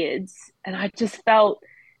have kids. And I just felt,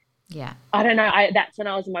 I don't know, that's when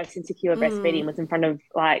I was the most insecure breastfeeding, was in front of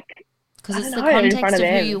like, because it's the context of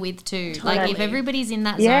who you're with too. Totally. Like if everybody's in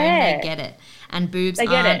that zone, they get it. And boobs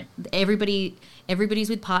aren't, everybody's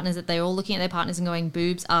with partners that they're all looking at their partners and going,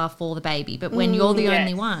 boobs are for the baby. But when you're the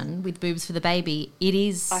only one with boobs for the baby, it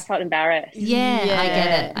is... I felt embarrassed. I get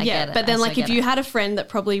it. I get it. But then like if you had a friend that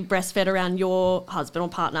probably breastfed around your husband or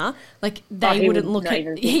partner, like they wouldn't look at...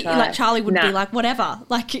 like Charlie wouldn't be like, whatever.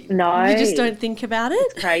 Like you just don't think about it.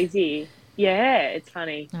 It's crazy. Yeah, it's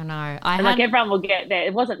funny. I know. Like everyone will get there.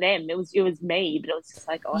 It wasn't them. It was me. But it was just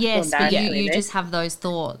like, yes, but you just have those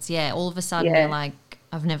thoughts. Yeah, all of a sudden you're like,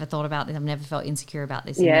 I've never thought about this. I've never felt insecure about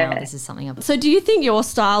this. And now this is something I've... So do you think your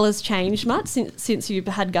style has changed much since you've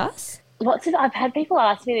had Gus? I've had people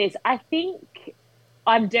ask me this. I think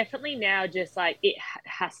I'm definitely now just like, it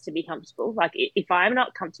has to be comfortable. Like if I'm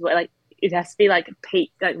not comfortable, like it has to be like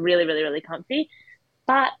peak, like really, really, really comfy.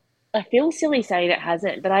 But I feel silly saying it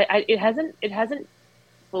hasn't, but it hasn't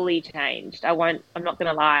fully changed. I'm not going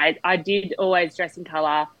to lie. I did always dress in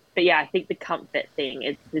colour, but I think the comfort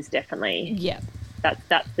thing is definitely,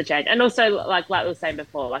 that's the change. And also like we were saying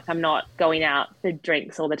before, like I'm not going out for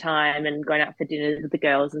drinks all the time and going out for dinners with the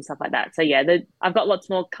girls and stuff like that. So I've got lots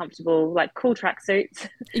more comfortable, like cool tracksuits,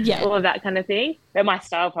 all of that kind of thing. But my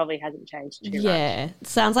style probably hasn't changed too much. Yeah,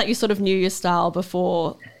 sounds like you sort of knew your style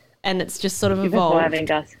before, and it's just sort of evolved. Before having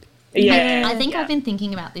Gus. Yeah, I think I've been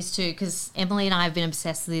thinking about this too, because Emily and I have been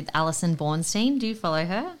obsessed with Alison Bornstein. Do you follow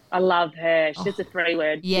her? I love her. She's a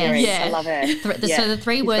 3-word series. I love her. So the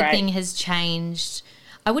 3-word thing has changed.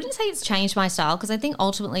 I wouldn't say it's changed my style, because I think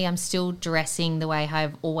ultimately I'm still dressing the way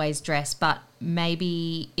I've always dressed, but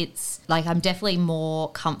maybe it's like I'm definitely more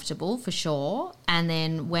comfortable for sure. And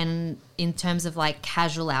then when in terms of like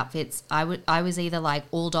casual outfits, I was either like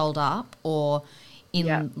all dolled up or in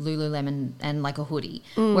Lululemon and like a hoodie.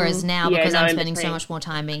 Whereas now, because I'm spending so much more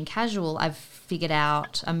time being casual, I've figured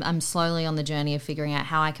out, I'm slowly on the journey of figuring out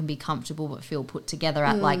how I can be comfortable but feel put together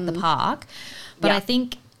at like the park. But I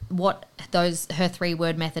think what her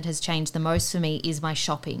 3-word method has changed the most for me is my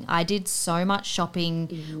shopping. I did so much shopping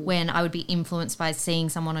when I would be influenced by seeing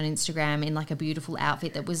someone on Instagram in like a beautiful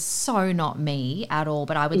outfit that was so not me at all,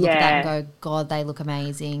 but I would look at that and go, God, they look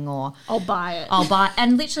amazing, or I'll buy it.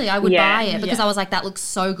 And literally I would buy it because I was like, that looks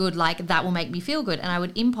so good, like that will make me feel good. And I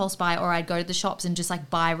would impulse buy, or I'd go to the shops and just like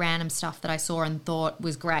buy random stuff that I saw and thought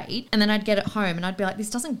was great. And then I'd get it home and I'd be like, this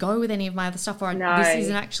doesn't go with any of my other stuff, or this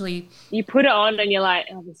isn't actually. You put it on and you're like,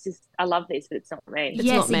 oh, I love this, but it's not me.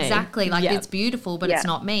 Yes, exactly. Like it's beautiful, but it's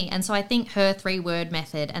not me. And so I think her 3-word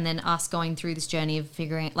method, and then us going through this journey of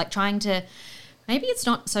figuring, like trying to, maybe it's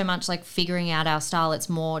not so much like figuring out our style, it's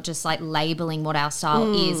more just like labeling what our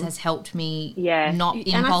style is, has helped me not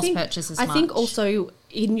impulse purchase as much. I think also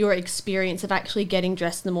in your experience of actually getting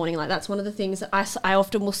dressed in the morning, like that's one of the things that I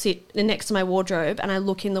often will sit next to my wardrobe and I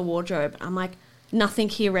look in the wardrobe and I'm like, nothing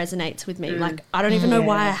here resonates with me. Like, I don't even know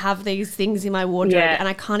why I have these things in my wardrobe and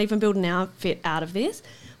I can't even build an outfit out of this.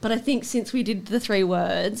 But I think since we did the 3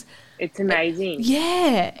 words, it's amazing.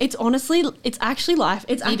 It's honestly, it's actually life.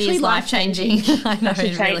 It is life-changing. I know,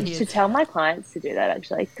 it really is. To tell my clients to do that,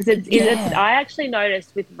 actually. Because I actually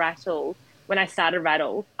noticed with Rattle, when I started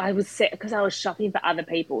Rattle, I was set because I was shopping for other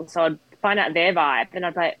people. So I'd find out their vibe and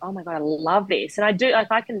I'd be like, oh my God, I love this. And I do,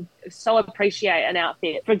 like, I can so appreciate an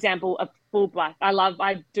outfit. For example, a full black.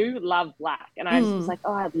 I do love black. And I was like,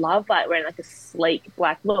 oh, I love like wearing like a sleek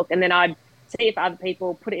black look. And then I'd see if other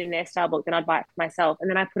people put it in their style book, then I'd buy it for myself. And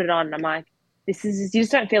then I put it on and I'm like, you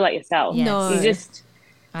just don't feel like yourself. Yes. No. You just,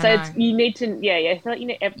 you need to, I feel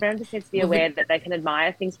like everyone just needs to be aware that they can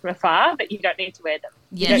admire things from afar, but you don't need to wear them.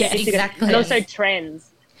 Yes, exactly. And also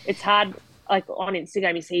trends. It's hard, like on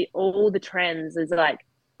Instagram, you see all the trends. There's like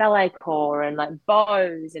ballet core and like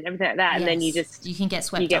bows and everything like that. And then you can get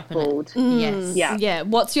swept up pulled. in it. Yes. Yeah.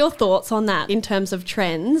 What's your thoughts on that in terms of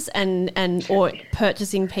trends and or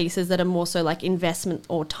purchasing pieces that are more so like investment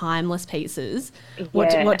or timeless pieces?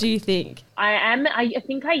 What do you think? I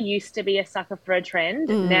think I used to be a sucker for a trend.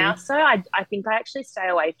 Now, so I think I actually stay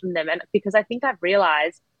away from them, and because I think I've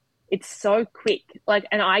realized it's so quick. Like,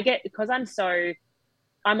 and because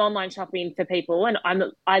I'm online shopping for people, and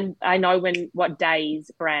I know what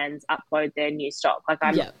days brands upload their new stock. Like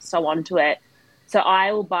I'm so onto it. So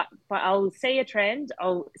I'll see a trend,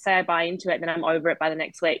 I'll say I buy into it, and then I'm over it by the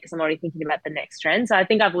next week because I'm already thinking about the next trend. So I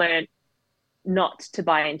think I've learned not to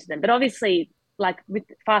buy into them. But obviously, like with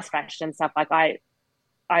fast fashion and stuff, like I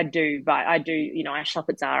shop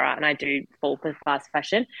at Zara and I do fall for fast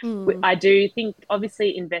fashion. I do think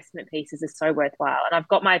obviously investment pieces are so worthwhile. And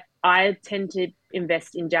I tend to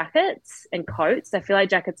invest in jackets and coats. I feel like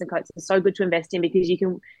jackets and coats are so good to invest in because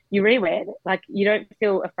you rewear it. Like you don't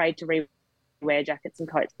feel afraid to rewear jackets and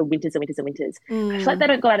coats for winters and winters and winters. I feel like they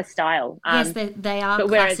don't go out of style. Yes, they are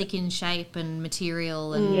classic in shape and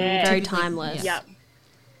material and very timeless. Yeah.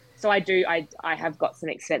 So I have got some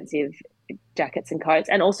expensive jackets and coats,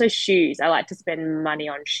 and also shoes. I like to spend money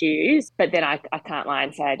on shoes, but then I can't lie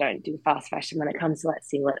and say I don't do fast fashion when it comes to like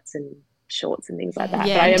singlets and shorts and things like that.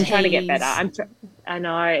 Yeah, but I am trying to get better. I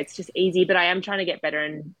know it's just easy, but I am trying to get better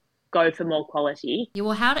and go for more quality. Yeah,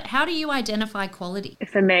 well, how do you identify quality?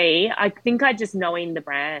 For me, I think knowing the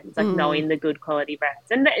brands, like knowing the good quality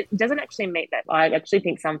brands, and it doesn't actually mean that. I actually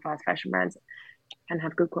think some fast fashion brands can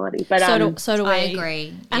have good quality, but so do we. I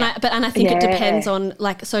agree, and I think it depends on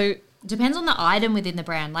depends on the item within the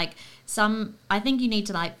brand. Like I think you need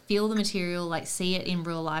to like feel the material, like see it in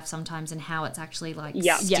real life sometimes and how it's actually like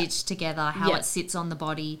stitched together, how it sits on the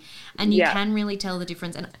body, and you can really tell the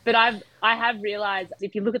difference. But I have realized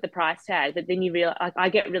if you look at the price tag, but then you realize I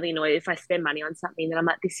get really annoyed if I spend money on something that I'm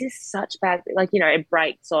like, this is such bad, like, it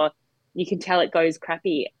breaks or you can tell it goes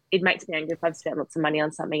crappy. It makes me angry if I've spent lots of money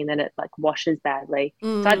on something and then it like washes badly.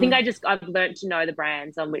 So I think I've learned to know the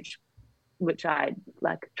brands on which I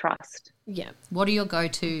like trust. Yeah. What are your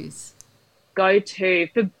go-tos?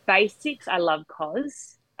 For basics, I love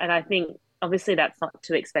COS, and I think obviously that's not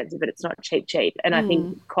too expensive, but it's not cheap. And I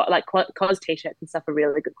think like COS t-shirts and stuff are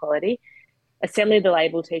really good quality. Assembly of the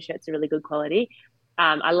Label t-shirts are really good quality.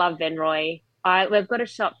 I love Venroy. We've got a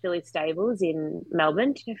shop, Philly Stables in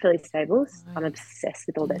Melbourne. Do you know Philly Stables? I'm obsessed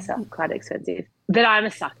with all their stuff. Quite expensive, but I'm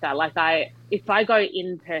a sucker. Like if I go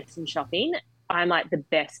in person shopping, I'm like the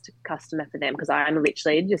best customer for them because I'm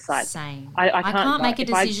literally just like same. I can't make a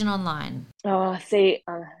decision online. Oh, see,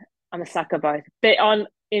 I'm a sucker both, but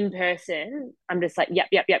in person, I'm just like yep.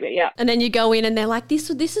 And then you go in and they're like,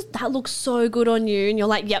 that looks so good on you, and you're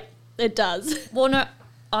like, yep, it does. Well, no,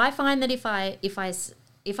 I find that if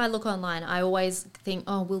I look online, I always think,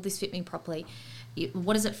 oh, will this fit me properly?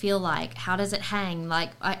 what does it feel like? How does it hang? Like,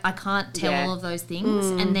 I can't tell all of those things.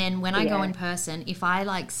 And then when I go in person, if I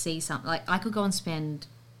like see something, like I could go and spend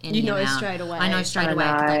any amount. Straight away. I know straight away.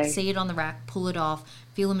 I could like see it on the rack, pull it off,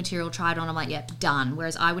 feel the material, try it on. I'm like, yep, done.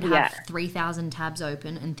 Whereas I would have 3,000 tabs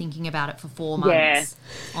open and thinking about it for 4 months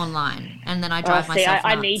online. And then I drive myself nuts.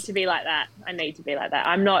 I need to be like that.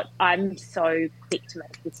 I'm so quick to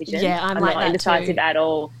make decisions. Yeah, I'm like not that indecisive too. at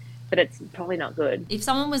all. But it's probably not good. If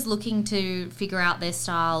someone was looking to figure out their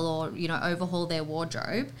style or, you know, overhaul their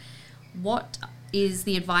wardrobe, what is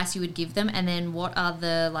the advice you would give them? And then what are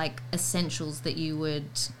the, like, essentials that you would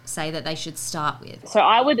say that they should start with? So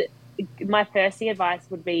my first advice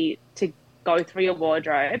would be to go through your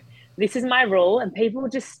wardrobe. This is my rule, and people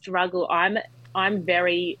just struggle. I'm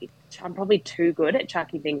probably too good at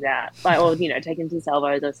chucking things out, like, or, you know, taking to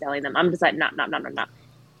salvos or selling them. I'm just like, nah.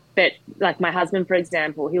 But like my husband, for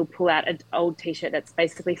example, he'll pull out an old T-shirt that's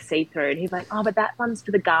basically see-through, and he's like, "Oh, but that one's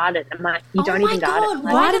for the garden." I'm like, "You don't even garden." God,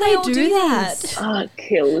 why do they do that? Oh, it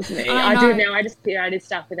kills me. I do now. I just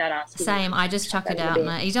stuff without asking. Same. I just chuck it out, and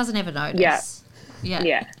he doesn't ever notice.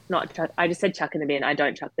 Yeah. Not chuck. I just said chuck in the bin. I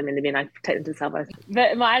don't chuck them in the bin. I take them to the salvos.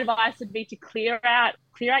 But my advice would be to clear out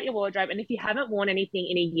your wardrobe, and if you haven't worn anything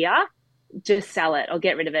in a year, just sell it or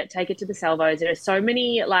get rid of it. Take it to the salvos. There are so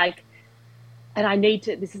many and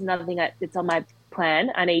this is another thing that's on my plan.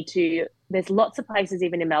 There's lots of places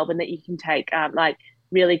even in Melbourne that you can take, like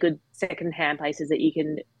really good secondhand places that you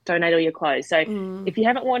can donate all your clothes. So if you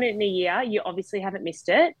haven't worn it in a year, you obviously haven't missed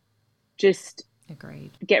it. Just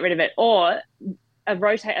agreed. Get rid of it. Or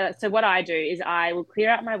so what I do is I will clear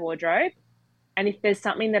out my wardrobe. And if there's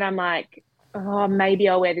something that I'm like, oh, maybe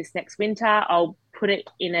I'll wear this next winter, I'll put it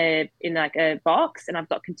in a box, and I've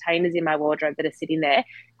got containers in my wardrobe that are sitting there.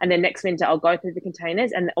 And then next winter I'll go through the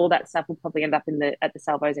containers, and all that stuff will probably end up at the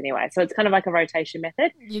salvos anyway. So it's kind of like a rotation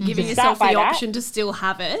method. You're giving yourself the option to still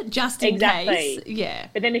have it just in case. Yeah.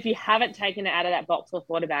 But then if you haven't taken it out of that box or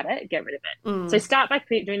thought about it, get rid of it. So start by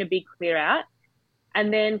doing a big clear out,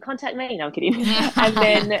 and then contact me. No, I'm kidding. And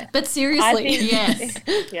then, but seriously, yes.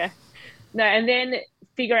 Yeah. No, and then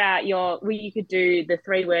figure out you could do the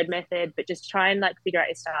 3-word method, but just try and like figure out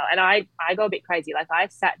your style. And I go a bit crazy. Like I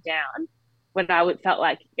sat down when felt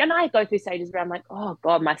like, and I go through stages where I'm like, oh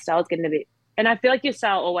God, my style's getting a bit, and I feel like your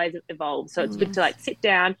style always evolves. So it's good to like sit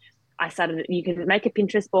down. You can make a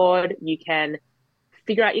Pinterest board. You can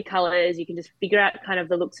figure out your colors. You can just figure out kind of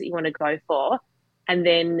the looks that you want to go for, and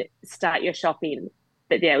then start your shopping.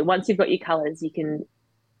 But yeah, once you've got your colors, you can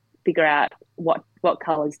figure out what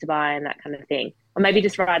colors to buy and that kind of thing. Or maybe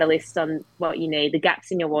just write a list on what you need, the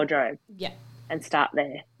gaps in your wardrobe. Yeah. And start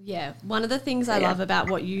there. Yeah. One of the things I love about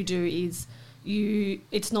what you do is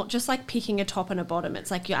it's not just like picking a top and a bottom.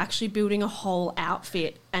 It's like you're actually building a whole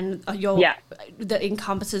outfit and that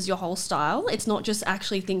encompasses your whole style. It's not just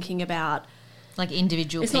actually thinking about like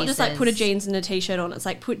individual It's pieces. not just like put a jeans and a T-shirt on. It's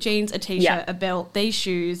like put jeans, a T-shirt, a belt, these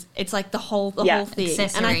shoes. It's like the whole thing.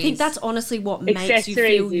 Accessories. And I think that's honestly what makes you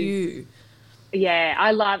feel you. Yeah,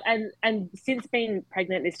 I love and since being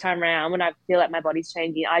pregnant this time around, when I feel like my body's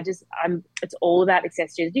changing, it's all about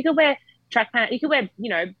accessories. You could wear track pants, you could wear, you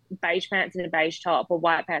know, beige pants and a beige top, or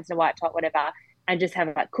white pants and a white top, whatever, and just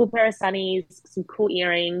have like cool pair of sunnies, some cool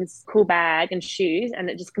earrings, cool bag and shoes, and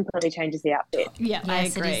it just completely changes the outfit. Yeah, I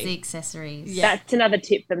agree. It is the accessories. Yeah. That's another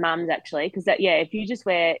tip for mums actually, because if you're just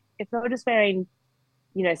wearing,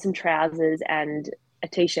 you know, some trousers and a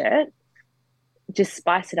T-shirt, just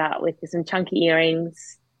spice it up with some chunky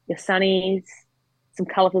earrings, your sunnies, some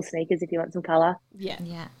colourful sneakers if you want some colour.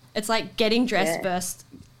 Yeah. It's like getting dressed versus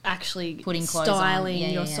actually putting clothes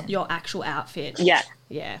styling on. your actual outfit. Yeah.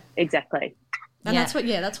 Yeah. Exactly. And that's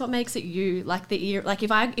what makes it you. Like like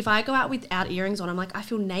if I go out without earrings on, I'm like, I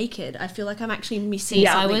feel naked. I feel like I'm actually missing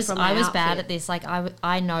something from my I was outfit. bad at this. Like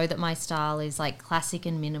I know that my style is like classic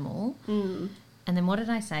and minimal. And then what did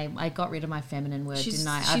I say? I got rid of my feminine word, didn't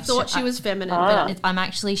I? She thought she was feminine, but I'm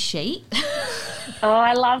actually chic. Oh,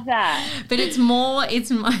 I love that. But it's more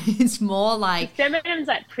like feminine's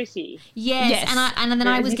like pretty. Yes. And then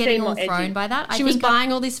I was getting all thrown by that. She was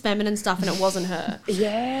buying all this feminine stuff and it wasn't her.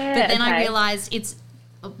 Yeah. But then I realised it's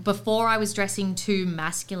before I was dressing too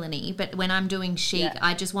masculine-y, but when I'm doing chic,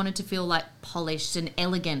 I just wanted to feel like polished and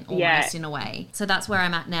elegant almost in a way. So that's where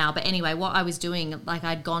I'm at now. But anyway, what I was doing, like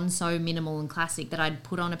I'd gone so minimal and classic that I'd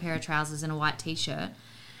put on a pair of trousers and a white T-shirt,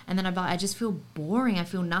 and then I just feel boring. I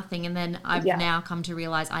feel nothing. And then I've now come to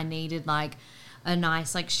realise I needed like a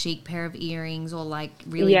nice like chic pair of earrings, or like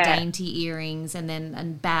really dainty earrings,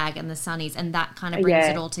 and bag and the sunnies, and that kind of brings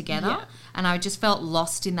it all together. And I just felt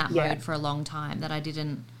lost in that mode for a long time, that I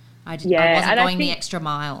wasn't going the extra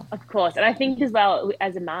mile. Of course. And I think as well,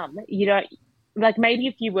 as a mum, like maybe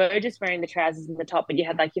if you were just wearing the trousers and the top, but you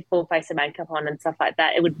had like your full face of makeup on and stuff like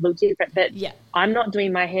that, it would look different. But Yeah. I'm not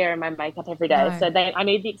doing my hair and my makeup every day, No. so I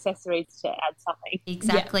need the accessories to add something.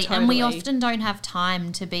 Exactly. Yeah, And we totally. often don't have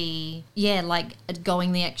time to be, like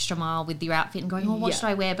going the extra mile with your outfit and going, oh, what Yeah. should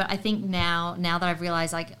I wear? But I think now that I've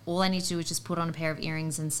realised, like, all I need to do is just put on a pair of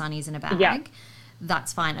earrings and sunnies and a bag. Yeah.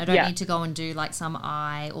 That's fine. I don't Yeah. need to go and do like some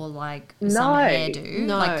eye or like No. some hairdo,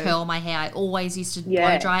 No. like curl my hair. I always used to Yeah.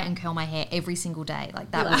 blow dry and curl my hair every single day.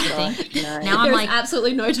 Like that was the thing. No. Now I'm There's like,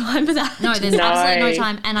 absolutely no time for that. no, there's No. absolutely no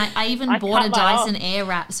time. And I even I bought a cut mine Dyson off.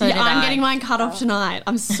 Airwrap. So Yeah, did I'm I. getting mine cut off tonight.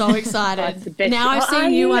 I'm so excited. That's the best. Now I've Oh, are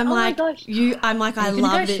seen you. you? I'm Oh my like gosh. I'm like I Are you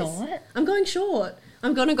gonna love go this. short? I'm going short.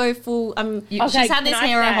 I'm gonna go full. Okay, She's had this can I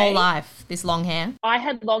hair her whole say- life, this long hair. I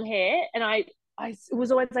had long hair and I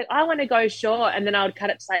was always like, I want to go short, and then I would cut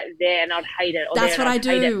it to like there, and I'd hate it. Or That's there, what and I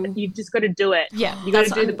I'd hate do. it. But you've just got to do it. Yeah, You got to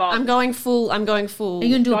that's- do the bob. I'm going full. I'm going full. Are you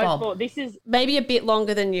going to do a Go bob? for this is Maybe a bit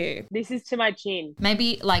longer than you. to my chin.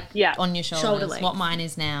 Maybe like Yeah. on your shoulders. Shoulder length. What mine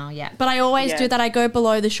is now, yeah. But I always Yeah. do that. I go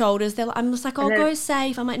below the shoulders. I'm just like, oh, And then- go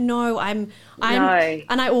safe. I'm like, no, I'm. No.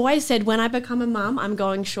 And I always said when I become a mum, I'm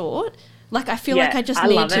going short. Like I feel Yeah, like I just I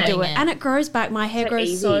need love to it. do it, Yeah. and it grows back. My hair So grows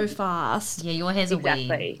easy. so fast. Yeah, your hair's a Exactly.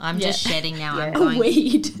 weed. I'm Yeah. just shedding now. I'm Yeah. going.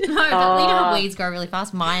 Weed. No, but you know how weeds grow really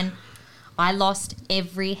fast? Mine, I lost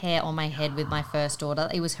every hair on my head with my first daughter.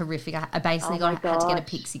 It was horrific. I basically Oh my had to get a gosh.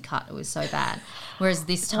 pixie cut. It was so bad. Whereas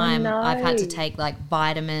this time no. I've had to take like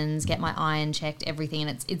vitamins, get my iron checked, everything,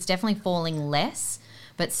 and it's definitely falling less.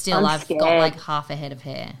 But still, I'm I've got scared. like half a head of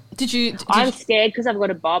hair. I'm scared because I've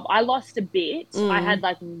got a bob. I lost a bit. Mm. I had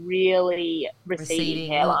like really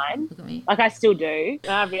receding hairline. Look at me. Like I still do.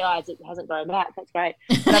 And I realise it hasn't grown back. That's great.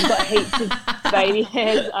 But I've got heaps of baby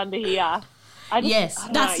hairs under here. Yes, I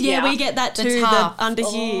don't That's know, we get that The too. The tuft. under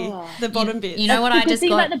here, Oh. the bottom bit. You know what I The just thing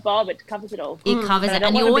got? about the bob, it covers it all. It covers But I it, don't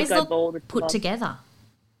and you want a always big, go look bald with the put bob. together.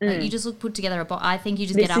 Like, you just look put together. But I think you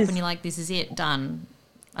just This get up is- and you're like, "This is it, done."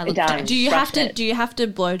 I look Done. fresh. Do you Brush have to? it. Do you have to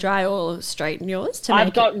blow dry or straighten yours to make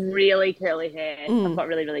I've got really curly hair. Mm. I've got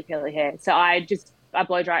really, really curly hair. So I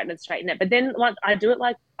blow dry it and straighten it. But then once I do that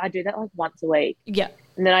like once a week. it? Yeah,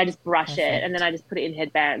 And then I just brush Perfect. it, and then I just put it in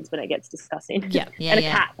headbands when it gets disgusting. yeah. Yeah, And a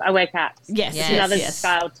yeah. cap. I wear caps. Yes, Yes. It's another yes.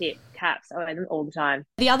 style tip. Caps. I wear them all the time.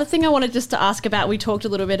 The other thing I wanted just to ask about, we talked a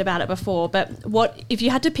little bit about it before, but what if you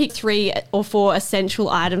had to pick 3 or 4 essential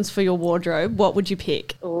items for your wardrobe? What would you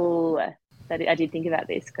pick? Oh, I did think about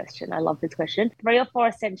this question. I love this question. 3 or 4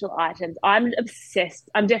 essential items. I'm obsessed.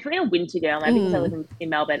 I'm definitely a winter girl, maybe because I live in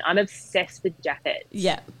Melbourne. I'm obsessed with jackets.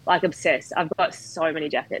 Yeah, Like obsessed. I've got so many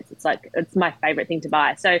jackets. It's my favorite thing to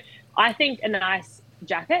buy. So I think a nice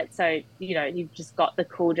jacket. So, you've just got the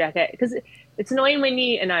cool jacket, because it's annoying when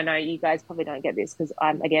and I know you guys probably don't get this because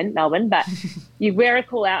I'm, again, Melbourne, but you wear a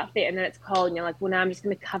cool outfit and then it's cold and you're like, well, now I'm just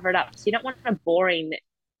going to cover it up. So you don't want a boring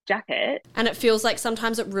jacket. and it feels like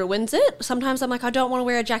sometimes it ruins it. Sometimes I'm like, I don't want to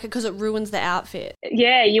wear a jacket because it ruins the outfit.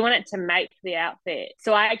 Yeah, you want it to make the outfit.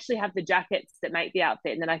 So I actually have the jackets that make the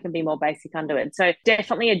outfit, and then I can be more basic under it. So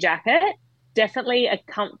definitely a jacket, definitely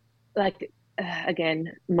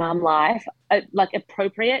again, mum life, like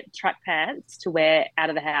appropriate track pants to wear out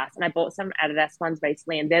of the house. And I bought some Adidas ones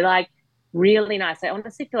recently, and they're like really nice. I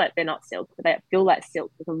honestly feel like they're not silk, but they feel like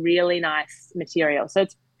silk with a really nice material. So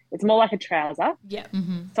it's more like a trouser. Yeah.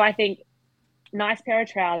 So I think nice pair of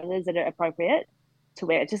trousers that are appropriate to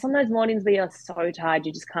wear. Just on those mornings where you're so tired,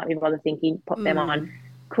 you just can't be bothered thinking, put them on.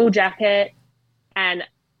 Cool jacket. And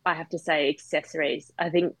I have to say accessories. I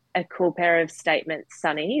think a cool pair of statement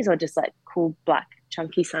sunnies, or just like cool black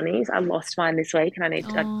chunky sunnies. I lost mine this week and I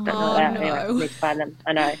don't know that. no. Anyway, I need to find them.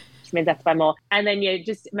 I know. Which means I have to buy more. And then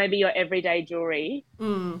just maybe your everyday jewelry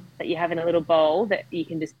that you have in a little bowl that you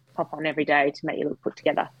can just pop on every day to make you look put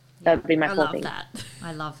together. That would be my I 4 love things. that.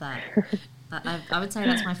 I love that. I would say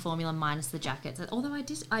that's my formula minus the jackets. Although I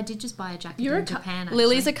did just buy a jacket in Japan. Actually.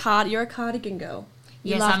 Lily's you're a cardigan girl.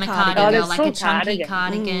 You yes, love I'm a cardigans. cardigan girl, Oh, like they're a so chunky cardigan.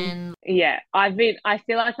 cardigan. Yeah, I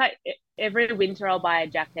feel like every winter I'll buy a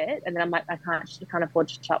jacket, and then I'm like, I can't afford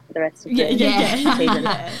to shop for the rest of the season.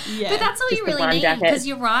 Yeah. But that's all Just you the really one need, jacket. because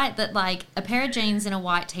you're right that like a pair of jeans and a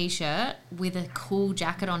white t-shirt with a cool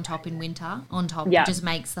jacket on top in winter Yeah. just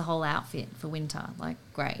makes the whole outfit for winter. Like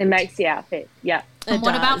great. It makes the outfit. Yeah. And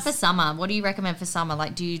what about for does. summer? What do you recommend for summer?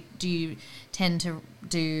 Like, do you tend to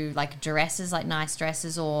do like dresses, like nice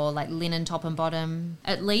dresses, or like linen top and bottom?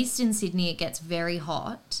 At least in Sydney, it gets very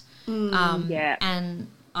hot. Yeah. And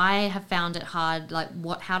I have found it hard. Like,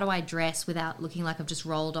 how do I dress without looking like I've just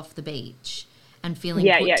rolled off the beach and feeling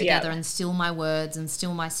put together and still my words and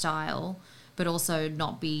still my style, but also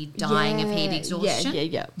not be dying of heat exhaustion?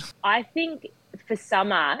 Yeah. I think for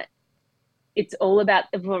summer, it's all about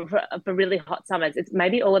for really hot summers. It's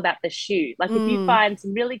maybe all about the shoe. Like if you find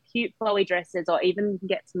some really cute flowy dresses, or even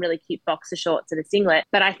get some really cute boxer shorts and a singlet.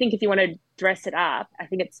 But I think if you want to dress it up, I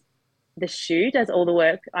think it's the shoe does all the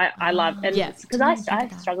work. I love, and because I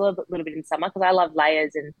struggle a little bit in summer because I love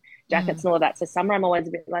layers and jackets and all of that. So summer I'm always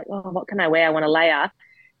a bit like, oh, what can I wear? I want to layer.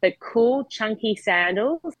 But cool chunky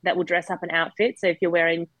sandals that will dress up an outfit. So if you're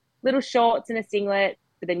wearing little shorts and a singlet,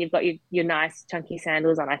 but then you've got your nice chunky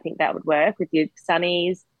sandals on, I think that would work with your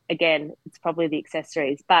sunnies. Again, it's probably the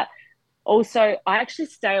accessories. But also, I actually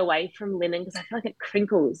stay away from linen because I feel like it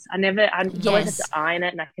crinkles. I always have to iron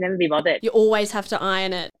it, and I can never be bothered. You always have to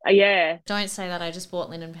iron it. Yeah. Don't say that. I just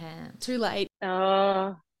bought linen pants. Too late.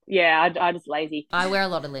 Oh, yeah, I'm just lazy. I wear a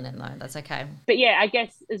lot of linen though. That's okay. But yeah, I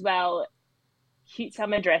guess as well, cute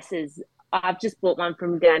summer dresses. I've just bought one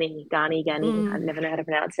from Gani. I never know how to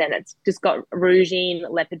pronounce it. It's just got ruching,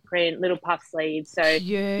 leopard print, little puff sleeves. So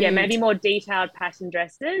yeah, maybe more detailed pattern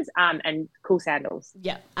dresses, and cool sandals.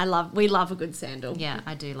 Yeah, we love a good sandal. Yeah,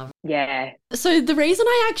 I do love it. Yeah. So the reason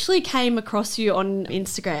I actually came across you on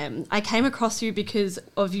Instagram, I came across you because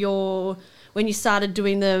of when you started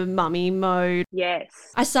doing the mummy mode. Yes.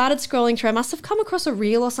 I started scrolling through. I must have come across a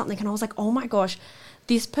reel or something, and I was like, oh my gosh,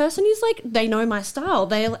 this person is like, they know my style.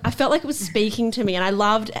 I felt like it was speaking to me, and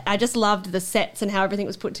I just loved the sets and how everything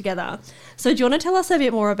was put together. So do you want to tell us a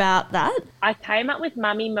bit more about that? I came up with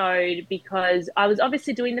mummy mode because I was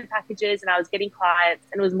obviously doing the packages and I was getting clients,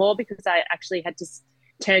 and it was more because I actually had to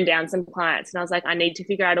turn down some clients, and I was like, I need to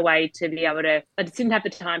figure out a way to be able to, I just didn't have the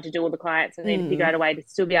time to do all the clients. I need to figure out a way to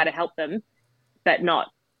still be able to help them, but not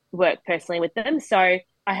work personally with them. So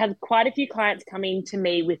I had quite a few clients coming to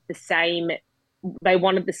me with they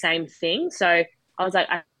wanted the same thing. So I was like,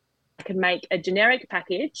 I could make a generic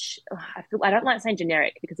package. I don't like saying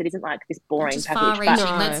generic because it isn't like this boring just package.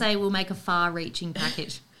 Far-reaching. Let's say we'll make a far-reaching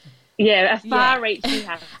package. Yeah, a far-reaching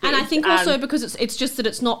package. And I think also because it's just that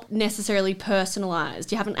it's not necessarily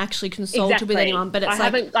personalised. You haven't actually consulted with anyone, but it's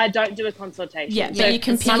I don't do a consultation. Yeah, so you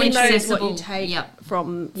can pick and choose what you take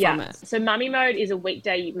from it. So mummy mode is a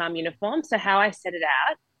weekday mum uniform. So how I set it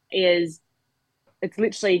out is it's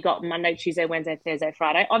literally got Monday, Tuesday, Wednesday, Thursday,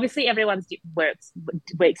 Friday. Obviously, everyone's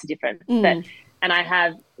weeks are different. And I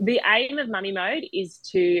have the aim of mummy mode is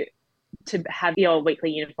to have your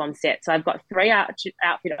weekly uniform set. So I've got 3 outfit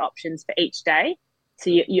options for each day.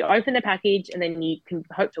 So you open the package and then you can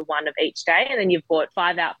hope for one of each day, and then you've bought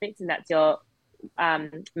 5 outfits, and that's your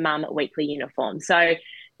mum weekly uniform. So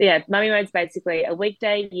yeah, mummy mode's basically a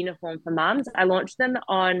weekday uniform for mums. I launched them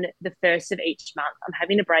on the 1st of each month. I'm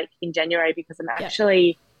having a break in January because I'm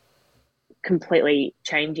actually completely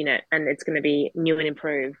changing it, and it's going to be new and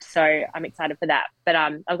improved. So I'm excited for that. But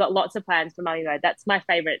I've got lots of plans for mummy mode. That's my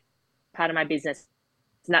favorite part of my business.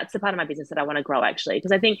 And that's the part of my business that I want to grow, actually,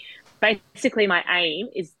 because I think basically my aim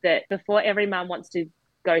is that before every mum wants to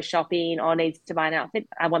go shopping or needs to buy an outfit,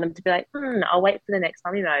 I want them to be like, I'll wait for the next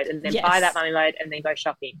mummy mode and then buy that mummy mode and then go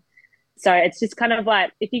shopping. So it's just kind of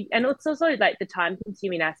like, and it's also like the time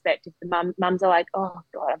consuming aspect. If the mums are like, oh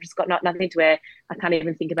God, I've just got nothing to wear, I can't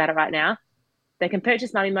even think about it right now, they can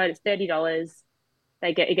purchase mummy mode. It's $30.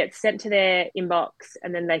 It gets sent to their inbox,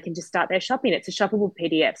 and then they can just start their shopping. It's a shoppable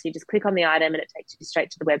PDF. So you just click on the item and it takes you straight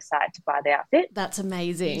to the website to buy the outfit. That's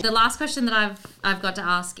amazing. The last question that I've got to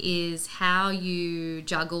ask is how you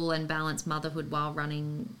juggle and balance motherhood while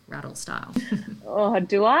running Rattle Style. Oh,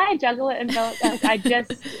 do I juggle it and balance?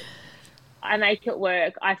 I make it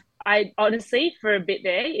work. I honestly, for a bit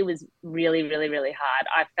there, it was really, really, really hard.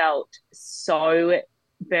 I felt so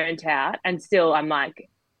burnt out, and still I'm like,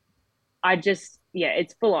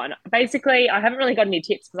 it's full on. Basically, I haven't really got any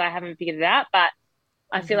tips because I haven't figured it out, but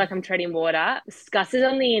I feel like I'm treading water. Gus is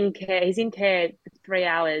only in care. He's in care for 3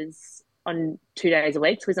 hours on 2 days a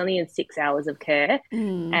week. So he's only in 6 hours of care.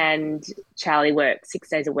 And Charlie works 6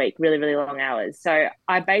 days a week, really, really long hours. So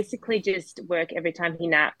I basically just work every time he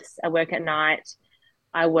naps. I work at night.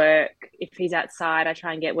 I work, if he's outside, I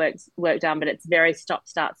try and get work done, but it's very stop,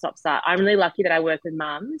 start. I'm really lucky that I work with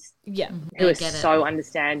mums who are so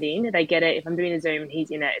understanding. They get it. If I'm doing a Zoom and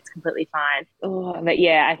he's in it, it's completely fine. Oh, but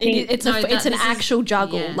yeah, I think it's an actual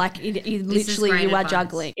juggle. Yeah. Like literally you are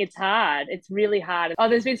juggling. It's hard. It's really hard. Oh,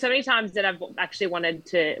 there's been so many times that I've actually wanted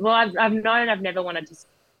to, I've known I've never wanted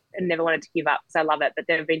to give up because I love it. But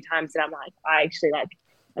there have been times that I'm like,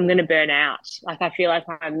 I'm going to burn out. Like I feel like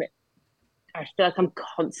I'm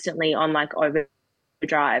constantly on like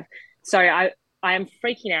overdrive. So I am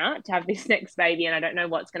freaking out to have this next baby, and I don't know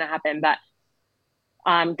what's going to happen. But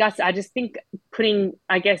Gus, I just think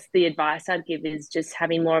the advice I'd give is just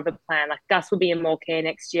having more of a plan. Like Gus will be in more care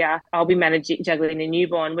next year. I'll be juggling a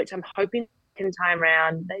newborn, which I'm hoping second time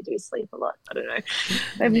round, they do sleep a lot. I don't know.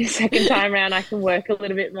 Maybe the second time round I can work a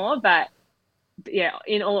little bit more, but yeah,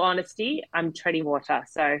 in all honesty, I'm treading water.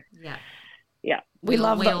 So yeah. We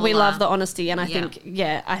love the honesty, and I think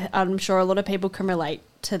I'm sure a lot of people can relate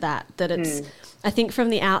to that it's I think from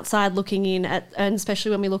the outside looking in at, and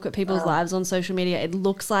especially when we look at people's lives on social media, it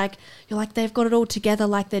looks like you're like they've got it all together,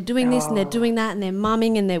 like they're doing this and they're doing that and they're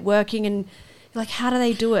mumming and they're working, and you're like, how do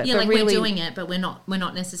they do it? Yeah, but like really, we're doing it, but we're not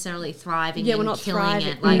necessarily thriving. Yeah, and we're not killing thriving.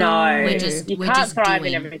 it. Like, no, we're just thrive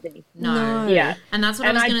doing. in everything. No. Yeah, and that's what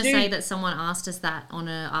I was going to say. That someone asked us that on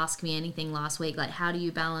a Ask Me Anything last week. Like, how do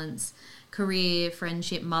you balance career,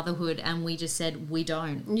 friendship, motherhood? And we just said we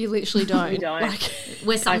don't. You literally don't. We don't.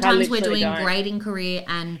 Like, sometimes we're doing great in career,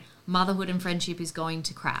 and motherhood and friendship is going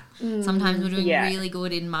to crap. Sometimes we're doing really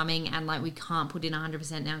good in mumming, and like we can't put in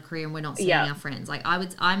 100% in our career, and we're not seeing our friends. Like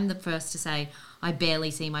I'm the first to say I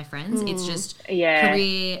barely see my friends. It's just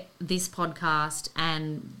career, this podcast,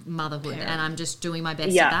 and motherhood, and I'm just doing my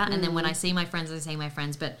best at that. And then when I see my friends, I see my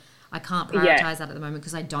friends, but I can't prioritize that at the moment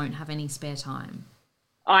because I don't have any spare time.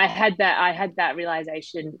 I had that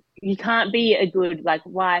realization. You can't be a good like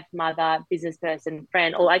wife, mother, business person,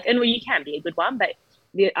 friend, or like, and well, you can be a good one, but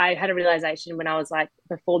I had a realization when I was like,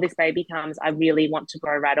 before this baby comes, I really want to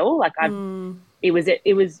grow Rattle. Like it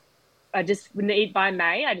was, I just need by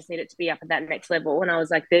May, I just need it to be up at that next level. And I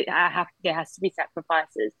was like, there has to be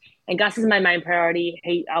sacrifices. And Gus is my main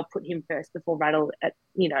priority. I'll put him first before Rattle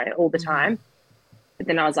all the time. But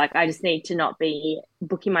then I was like, I just need to not be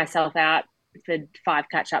booking myself out for 5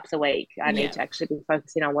 catch-ups a week. I need to actually be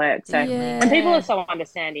focusing on work. So, and people are so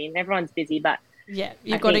understanding. Everyone's busy, but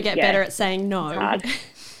you've got to get better at saying no.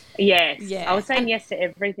 Yes. I was saying yes to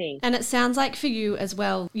everything. And it sounds like for you as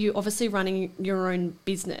well, you obviously running your own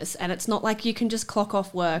business, and it's not like you can just clock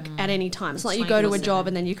off work at any time. It's not like you go to a job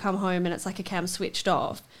and then you come home and it's like a cam switched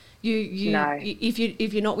off. If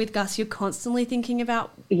you're not with Gus, you're constantly thinking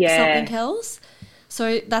about something else.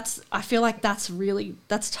 So I feel like that's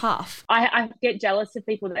tough. I get jealous of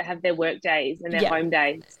people that have their work days and their home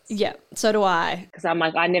days. Yeah, so do I. Because I'm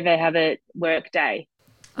like, I never have a work day.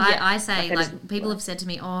 I say, like people have said to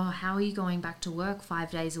me, oh, how are you going back to work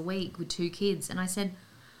 5 days a week with 2 kids? And I said,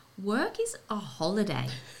 work is a holiday.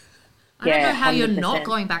 I don't know how 100%. You're not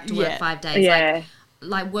going back to work 5 days. Yeah.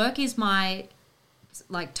 Like work is my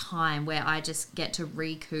time where I just get to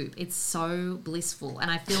recoup. It's so blissful, and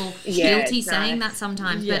I feel guilty saying that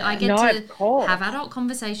sometimes, but I get to have adult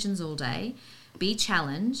conversations all day, be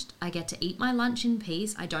challenged. I get to eat my lunch in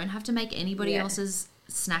peace. I don't have to make anybody else's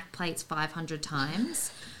snack plates 500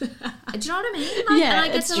 times. Do you know what I mean? Like, and I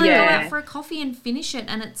get to go out for a coffee and finish it,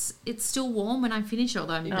 and it's still warm when I finish it,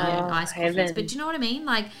 although I'm doing iced coffees. But do you know what I mean?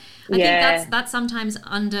 Like, I think that's sometimes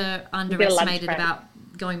underestimated about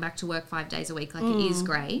going back to work 5 days a week. Like, it is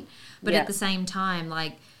great, but at the same time,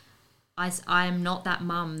 like, I'm not that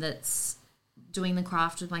mum that's doing the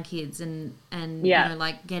craft with my kids and you know,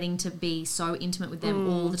 like getting to be so intimate with them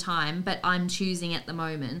all the time. But I'm choosing at the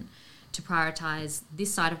moment to prioritize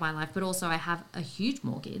this side of my life, but also I have a huge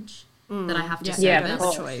mortgage that I have to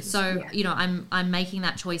service. So, you know, I'm making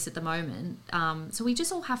that choice at the moment. So we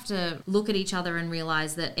just all have to look at each other and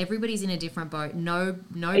realize that everybody's in a different boat. No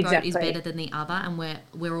boat is better than the other, and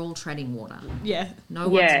we're all treading water. Yeah. No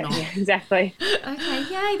one's not. Yeah, exactly. Okay,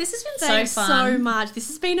 yay. This has been thanks so fun. So much. This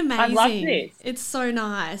has been amazing. I love this. It's so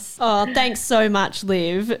nice. Oh, thanks so much,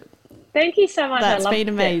 Liv. Thank you so much. That's been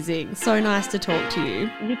amazing. So nice to talk to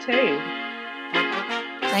you. You too.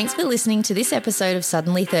 Thanks for listening to this episode of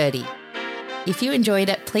Suddenly 30. If you enjoyed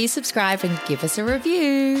it, please subscribe and give us a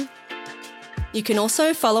review. You can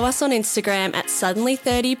also follow us on Instagram at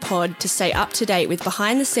Suddenly30pod to stay up to date with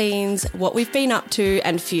behind the scenes, what we've been up to,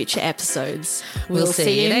 and future episodes. We'll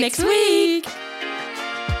see you next week.